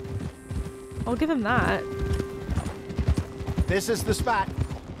 I'll give him that. This is the spot.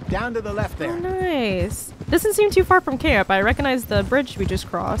 Down to the left there. Oh, nice. Doesn't seem too far from camp. I recognize the bridge we just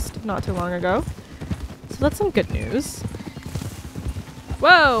crossed not too long ago. So that's some good news.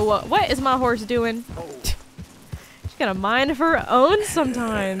 Whoa, what is my horse doing? She's got a mind of her own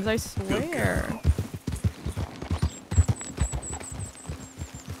sometimes, I swear.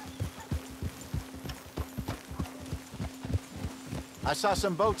 I saw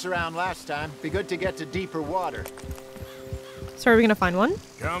some boats around last time. Be good to get to deeper water. So are we gonna find one?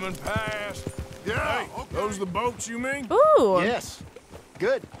 Coming past. Yeah, hey, those the boats you mean? Ooh. Yes.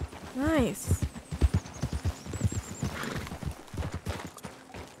 Good. Nice.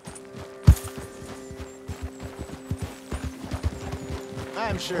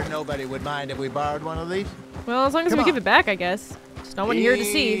 I'm sure nobody would mind if we borrowed one of these. Well, as long as we give it back, I guess. Just no one here to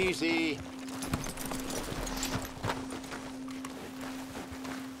see. Easy.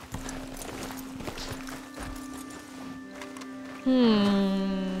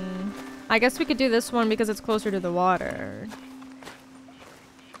 I guess we could do this one because it's closer to the water.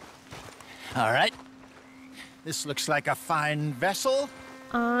 All right. This looks like a fine vessel.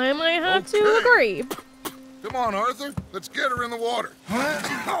 I might have to agree. Come on, Arthur. Let's get her in the water.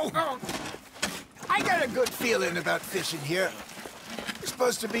 I got a good feeling about fishing here. There's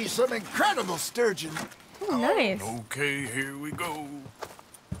supposed to be some incredible sturgeon. Oh, nice. Okay, here we go.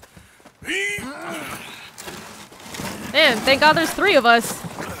 Man, thank God there's 3 of us.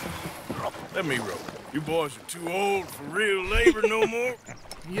 Let me row. You boys are too old for real labor no more.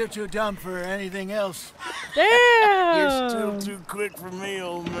 You're too dumb for anything else. Damn! You're still too quick for me,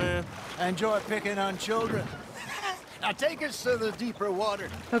 old man. I enjoy picking on children. Now take us to the deeper water.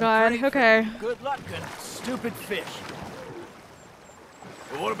 Oh God, okay. Good luck and stupid fish.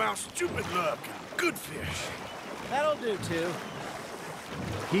 But what about stupid luck and good fish? That'll do too.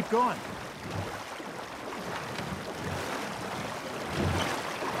 Keep going.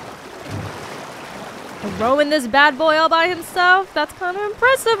 Rowing this bad boy all by himself? That's kind of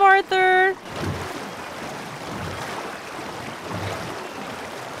impressive, Arthur.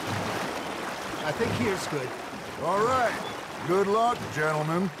 I think here's good. All right. Good luck,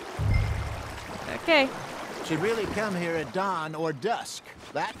 gentlemen. Okay. Should really come here at dawn or dusk.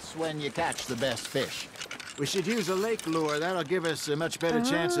 That's when you catch the best fish. We should use a lake lure. That'll give us a much better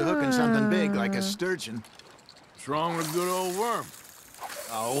chance of hooking something big like a sturgeon. What's wrong with a good old worm?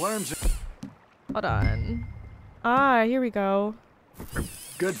 Oh, worms are Hold on. Ah, here we go.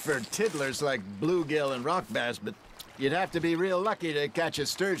 good for tiddlers like bluegill and rock bass, but you'd have to be real lucky to catch a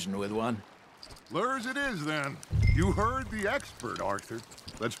sturgeon with one. Lures it is, then. You heard the expert, Arthur.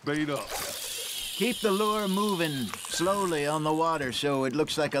 Let's bait up. Keep the lure moving slowly on the water so it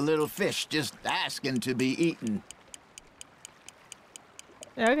looks like a little fish just asking to be eaten.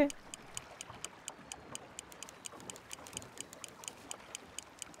 Okay.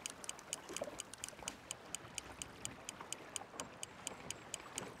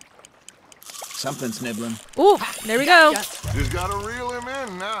 Something's nibbling. Ooh, there we go. Just gotta reel him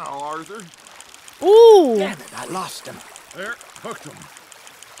in now, Arthur. Ooh. Damn it, I lost him. There, hooked him.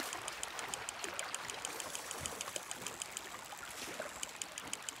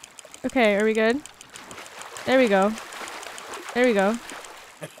 Okay, are we good? There we go. There we go.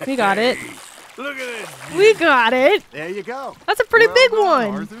 We got it. Look at this. We got it. There you go. That's a pretty big done, one.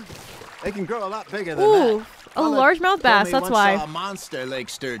 Arthur. They can grow a lot bigger than Ooh, that. a Fella largemouth bass, told me that's once why. Saw a monster lake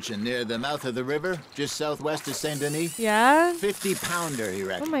sturgeon near the mouth of the river, just southwest of Saint Denis. Yeah? 50-pounder, he Oh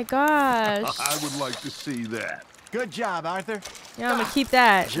reckoned. my gosh. I would like to see that. Good job, Arthur. Yeah, I'm gonna keep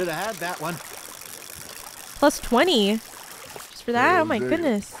that. Should have had that one. Plus 20. Just for that? Oh my Dave.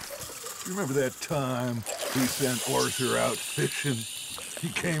 goodness. You remember that time we sent Arthur out fishing? He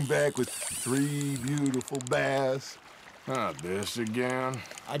came back with 3 beautiful bass. Not this again.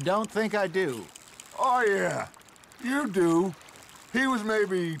 I don't think I do. Oh, yeah. You do. He was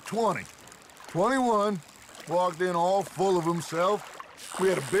maybe 20. 21. Walked in all full of himself. We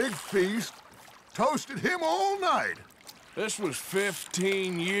had a big feast. Toasted him all night. This was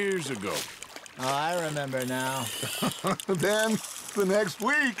 15 years ago. Oh, I remember now. Then, the next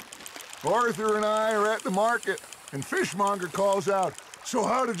week, Arthur and I are at the market, and Fishmonger calls out, "So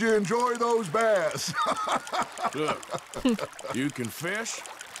how did you enjoy those bass?" Look, you can fish,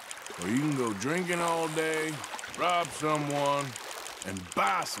 or you can go drinking all day, rob someone, and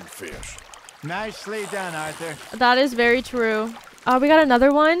buy some fish. Nicely done, Arthur. That is very true. We got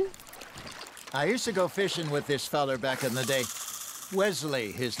another one. I used to go fishing with this feller back in the day.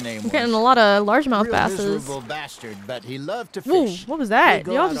 Wesley, his name I'm was. getting a lot of largemouth Real basses. miserable bastard, but he loved to Ooh, fish. what was that? He'd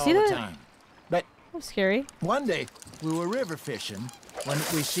go Did y'all out just see all the that? time. But That was scary. one day, we were river fishing when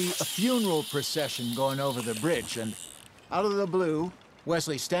we see a funeral procession going over the bridge, and out of the blue,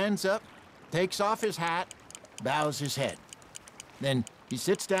 Wesley stands up, takes off his hat, bows his head. Then he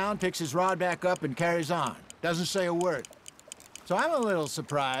sits down, picks his rod back up, and carries on. Doesn't say a word. So I'm a little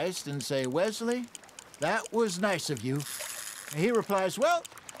surprised and say, "Wesley, That was nice of you. He replies, well,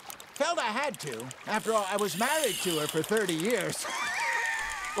 felt I had to. After all, I was married to her for 30 years.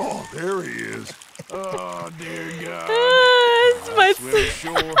 Oh, there he is. Oh, dear God. My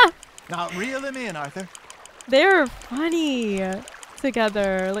Sure. Now, reel him in, Arthur. They're funny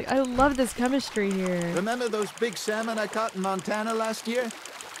together. Like, I love this chemistry here. Remember those big salmon I caught in Montana last year?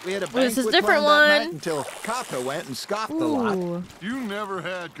 We had a This is banquet different planned that one. night until Copper went and scoffed a lot. You never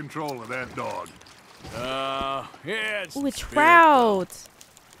had control of that dog. Yeah, it's Ooh, a spirit, trout.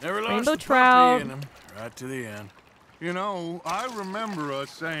 though. Never lost Rainbow the trout. puppy in him, right to the end. You know, I remember us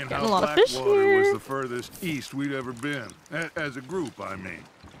saying Getting a how lot of fish Blackwater here. was the furthest east we'd ever been. As a group, I mean.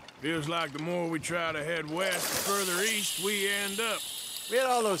 Feels like the more we try to head west, the further east we end up. We had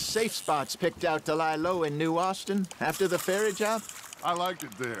all those safe spots picked out to lie low in New Austin after the ferry job. I liked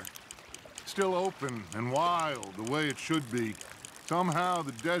it there. Still open and wild, the way it should be. Somehow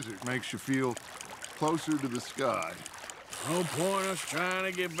the desert makes you feel closer to the sky. No point us trying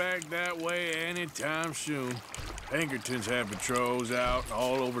to get back that way anytime soon. Pinkertons had patrols out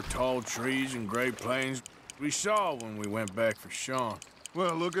all over tall trees and Great Plains. We saw when we went back for Sean.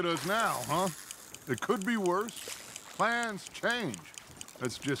 Well, look at us now, huh? It could be worse. Plans change.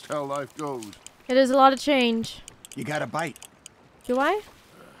 That's just how life goes. It is a lot of change. You got a bite. Do I?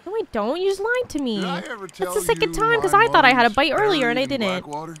 No, I don't. You just lied to me. Did I ever tell That's the second you time because my I thought I had a mother's bite earlier and I buried in didn't.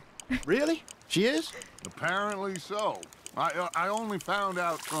 Blackwater? Really? She is? Apparently so. I only found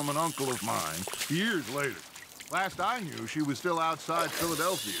out from an uncle of mine years later. Last I knew, she was still outside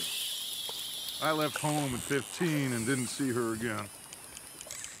Philadelphia. I left home at 15 and didn't see her again.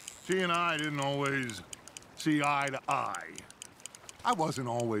 She and I didn't always see eye to eye. I wasn't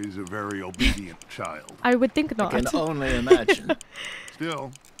always a very obedient child. I would think not. I can only imagine.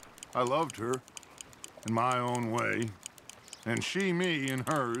 Still, I loved her in my own way, and she me in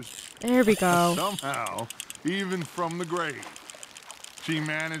hers. There we go. Somehow, even from the grave, she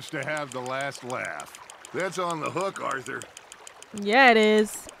managed to have the last laugh. That's on the hook, Arthur. Yeah, it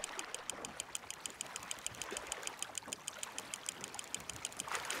is.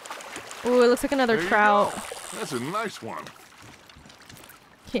 Ooh, it looks like another There you trout. go. That's a nice one.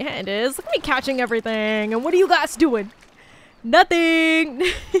 Yeah, it is. Look at me catching everything. And what are you guys doing? Nothing.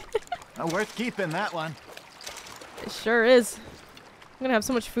 Worth keeping, that one. It sure is. I'm gonna have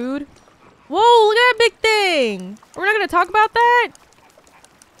so much food. Whoa, look at that big thing. We're not gonna talk about that?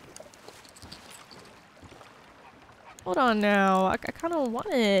 Hold on now. I kind of want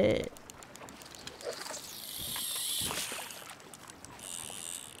it.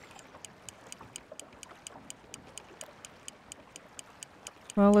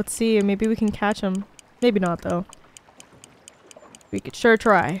 Well, let's see. Maybe we can catch him. Maybe not, though. We could sure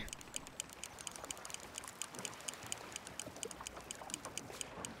try.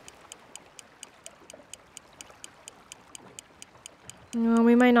 No,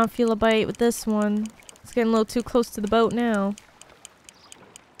 we might not feel a bite with this one. It's getting a little too close to the boat now.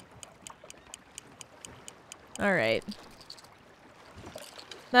 Alright.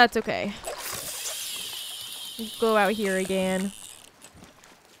 That's okay. Go out here again.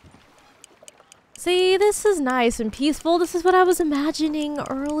 See, this is nice and peaceful. This is what I was imagining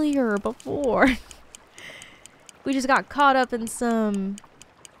earlier, before. We just got caught up in some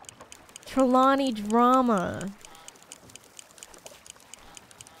Trelawney drama.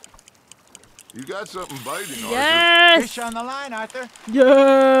 You got something biting, Arthur. Yes! Fish on the line, Arthur.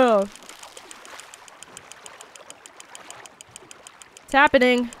 Yeah! It's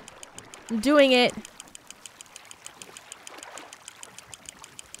happening. I'm doing it.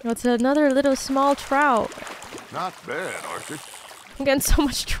 Oh, it's another little small trout. Not bad, Arthur. I'm getting so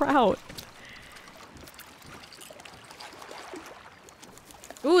much trout.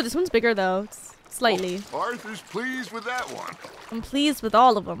 Ooh, this one's bigger though. Slightly. Oh, Arthur's pleased with that one. I'm pleased with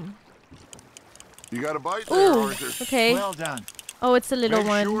all of them. You got a bite there, Ooh, Arthur. okay. Well done. Oh, it's a little Make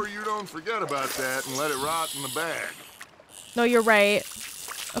one. sure you don't forget about that and let it rot in the bag. No, you're right.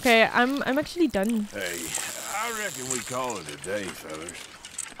 Okay, I'm actually done. Hey, I reckon we call it a day, fellas.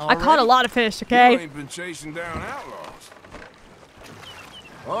 I caught a lot of fish, You okay? ain't been chasing down outlaws.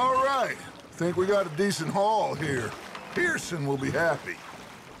 All right. Think we got a decent haul here. Pearson will be happy.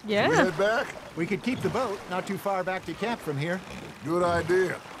 Yeah. Should we head back? We could keep the boat not too far back to camp from here. Good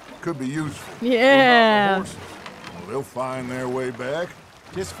idea. Could be useful. Yeah. What about the horses? Well, they'll find their way back.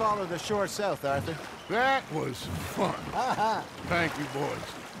 Just follow the shore south, Arthur. That was fun. Thank you, boys.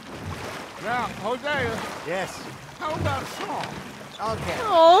 Now, Hosea. Yes. How about a song? Okay.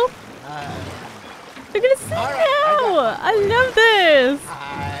 Oh. They're gonna sing now. I love this.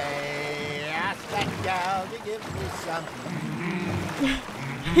 I asked that gal to give me something.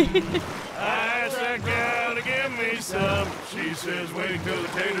 I that gal to give me some. She says, wait till the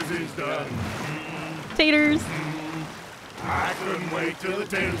taters is done. Taters. I couldn't wait till the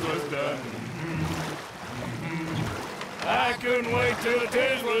taters was done. I couldn't wait till the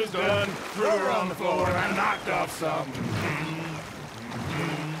taters was done. Threw her on the floor and knocked off some.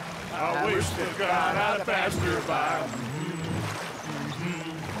 I wish to God I'd passed her by.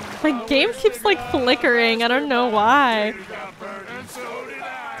 My game keeps like flickering. I don't know why.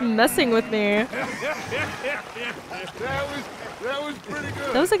 It's messing with me. That was pretty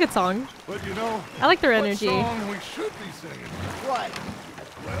good. That was a good song. But you know, I like their energy. What song we should be singing? What?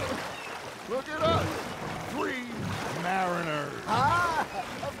 Well, look at us. 3 mariners. Ah,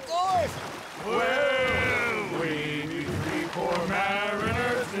 of course. Well, we 3 poor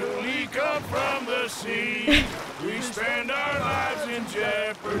mariners newly come from the sea. We spend our lives in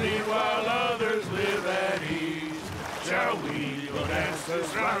jeopardy while others live at ease. Shall we go dance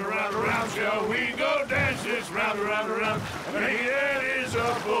this round, around, around? Shall we go dance this round, around, around? And he that is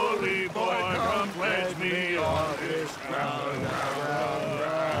a bully boy, come pledge me on this ground.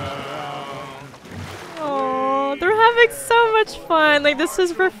 Oh, they're having so much fun. Like, this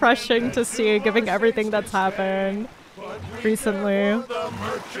is refreshing to see, given everything that's happened recently. The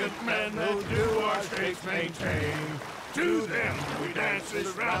merchantmen that do our straits maintain. To them we dance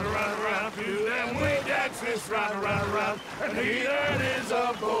this round, around, around. To them we dance this round, around, around. And he that is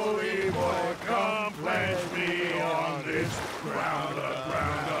a bully boy, come pledge me on this ground,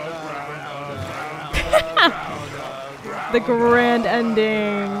 The grand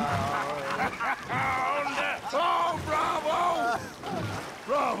ending. Oh, bravo!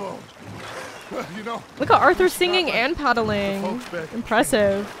 Bravo! You know, Look at Arthur singing and paddling.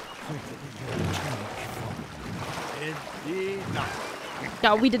 Impressive.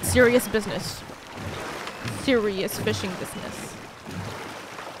 Yeah, we did serious business. Serious fishing business.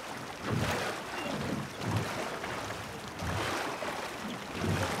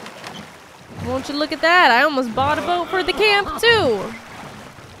 Won't you look at that? I almost bought a boat for the camp too.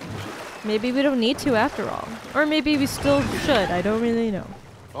 Maybe we don't need to after all. Or maybe we still should. I don't really know.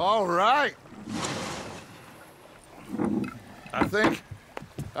 all right. I think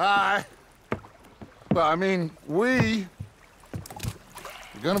we're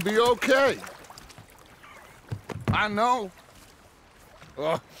gonna be okay. I know.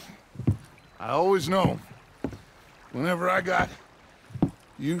 Oh, I always know. Whenever I got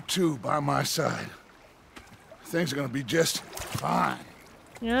you two by my side, things are gonna be just fine.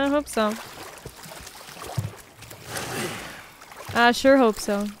 Yeah, I hope so. I sure hope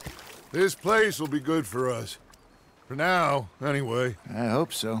so. This place will be good for us. For now, anyway. I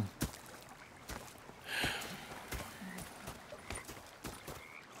hope so.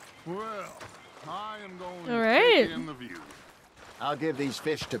 Well, I am going All to right. take in the view. I'll give these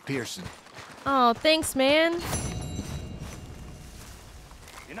fish to Pearson. Oh, thanks, man.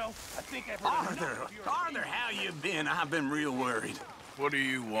 You know, I think I've heard Arthur, how you been? I've been real worried. What do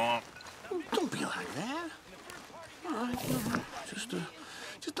you want? Don't be like that. All right,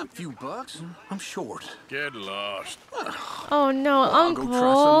 just a few bucks. I'm short. Get lost. Oh no, I'll Uncle. go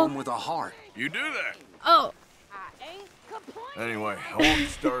try someone with a heart. You do that. Oh. Anyway, I won't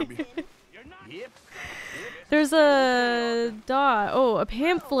disturb you. There's a dot. Oh, a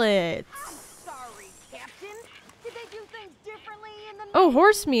pamphlet. Oh,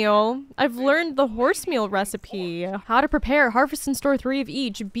 horse meal. I've learned the horse meal recipe. How to prepare. Harvest and store 3 of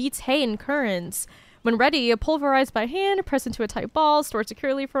each. Beets, hay, and currants. When ready, pulverize by hand, press into a tight ball, store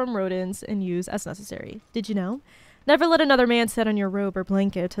securely from rodents, and use as necessary. Did you know? Never let another man sit on your robe or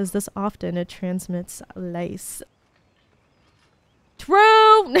blanket, as this often it transmits lice.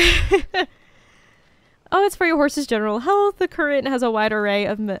 True! Oh, it's for your horse's general health. The currant has a wide array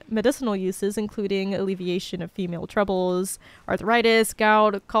of medicinal uses, including alleviation of female troubles, arthritis,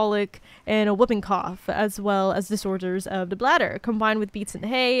 gout, colic, and a whooping cough, as well as disorders of the bladder. Combined with beets and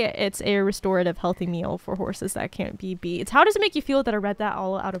hay, it's a restorative, healthy meal for horses that can't be beat. How does it make you feel that I read that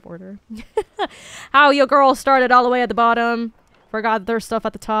all out of order? How your girl started all the way at the bottom, forgot there's stuff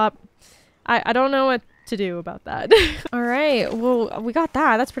at the top. I don't know what to do about that. All right, well, we got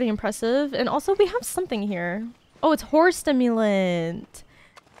that. That's pretty impressive. And also we have something here. Oh, it's horse stimulant.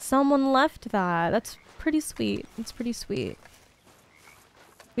 Someone left that. That's pretty sweet. It's pretty sweet.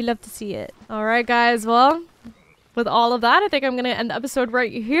 We love to see it. All right, guys. Well, with all of that, I think I'm going to end the episode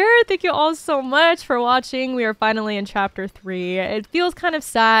right here. Thank you all so much for watching. We are finally in chapter 3. It feels kind of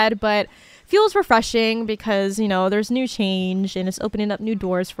sad, but feels refreshing because, you know, there's new change and it's opening up new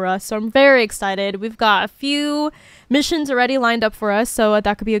doors for us. So I'm very excited. We've got a few missions already lined up for us, so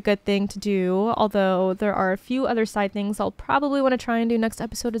that could be a good thing to do. Although there are a few other side things I'll probably want to try and do next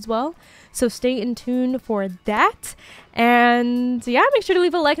episode as well. So stay in tune for that. And yeah, make sure to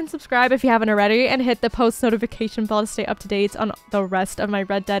leave a like and subscribe if you haven't already, and hit the post notification bell to stay up to date on the rest of my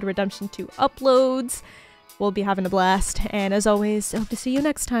Red Dead Redemption 2 uploads. We'll be having a blast, and as always, I hope to see you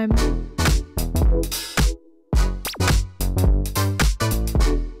next time.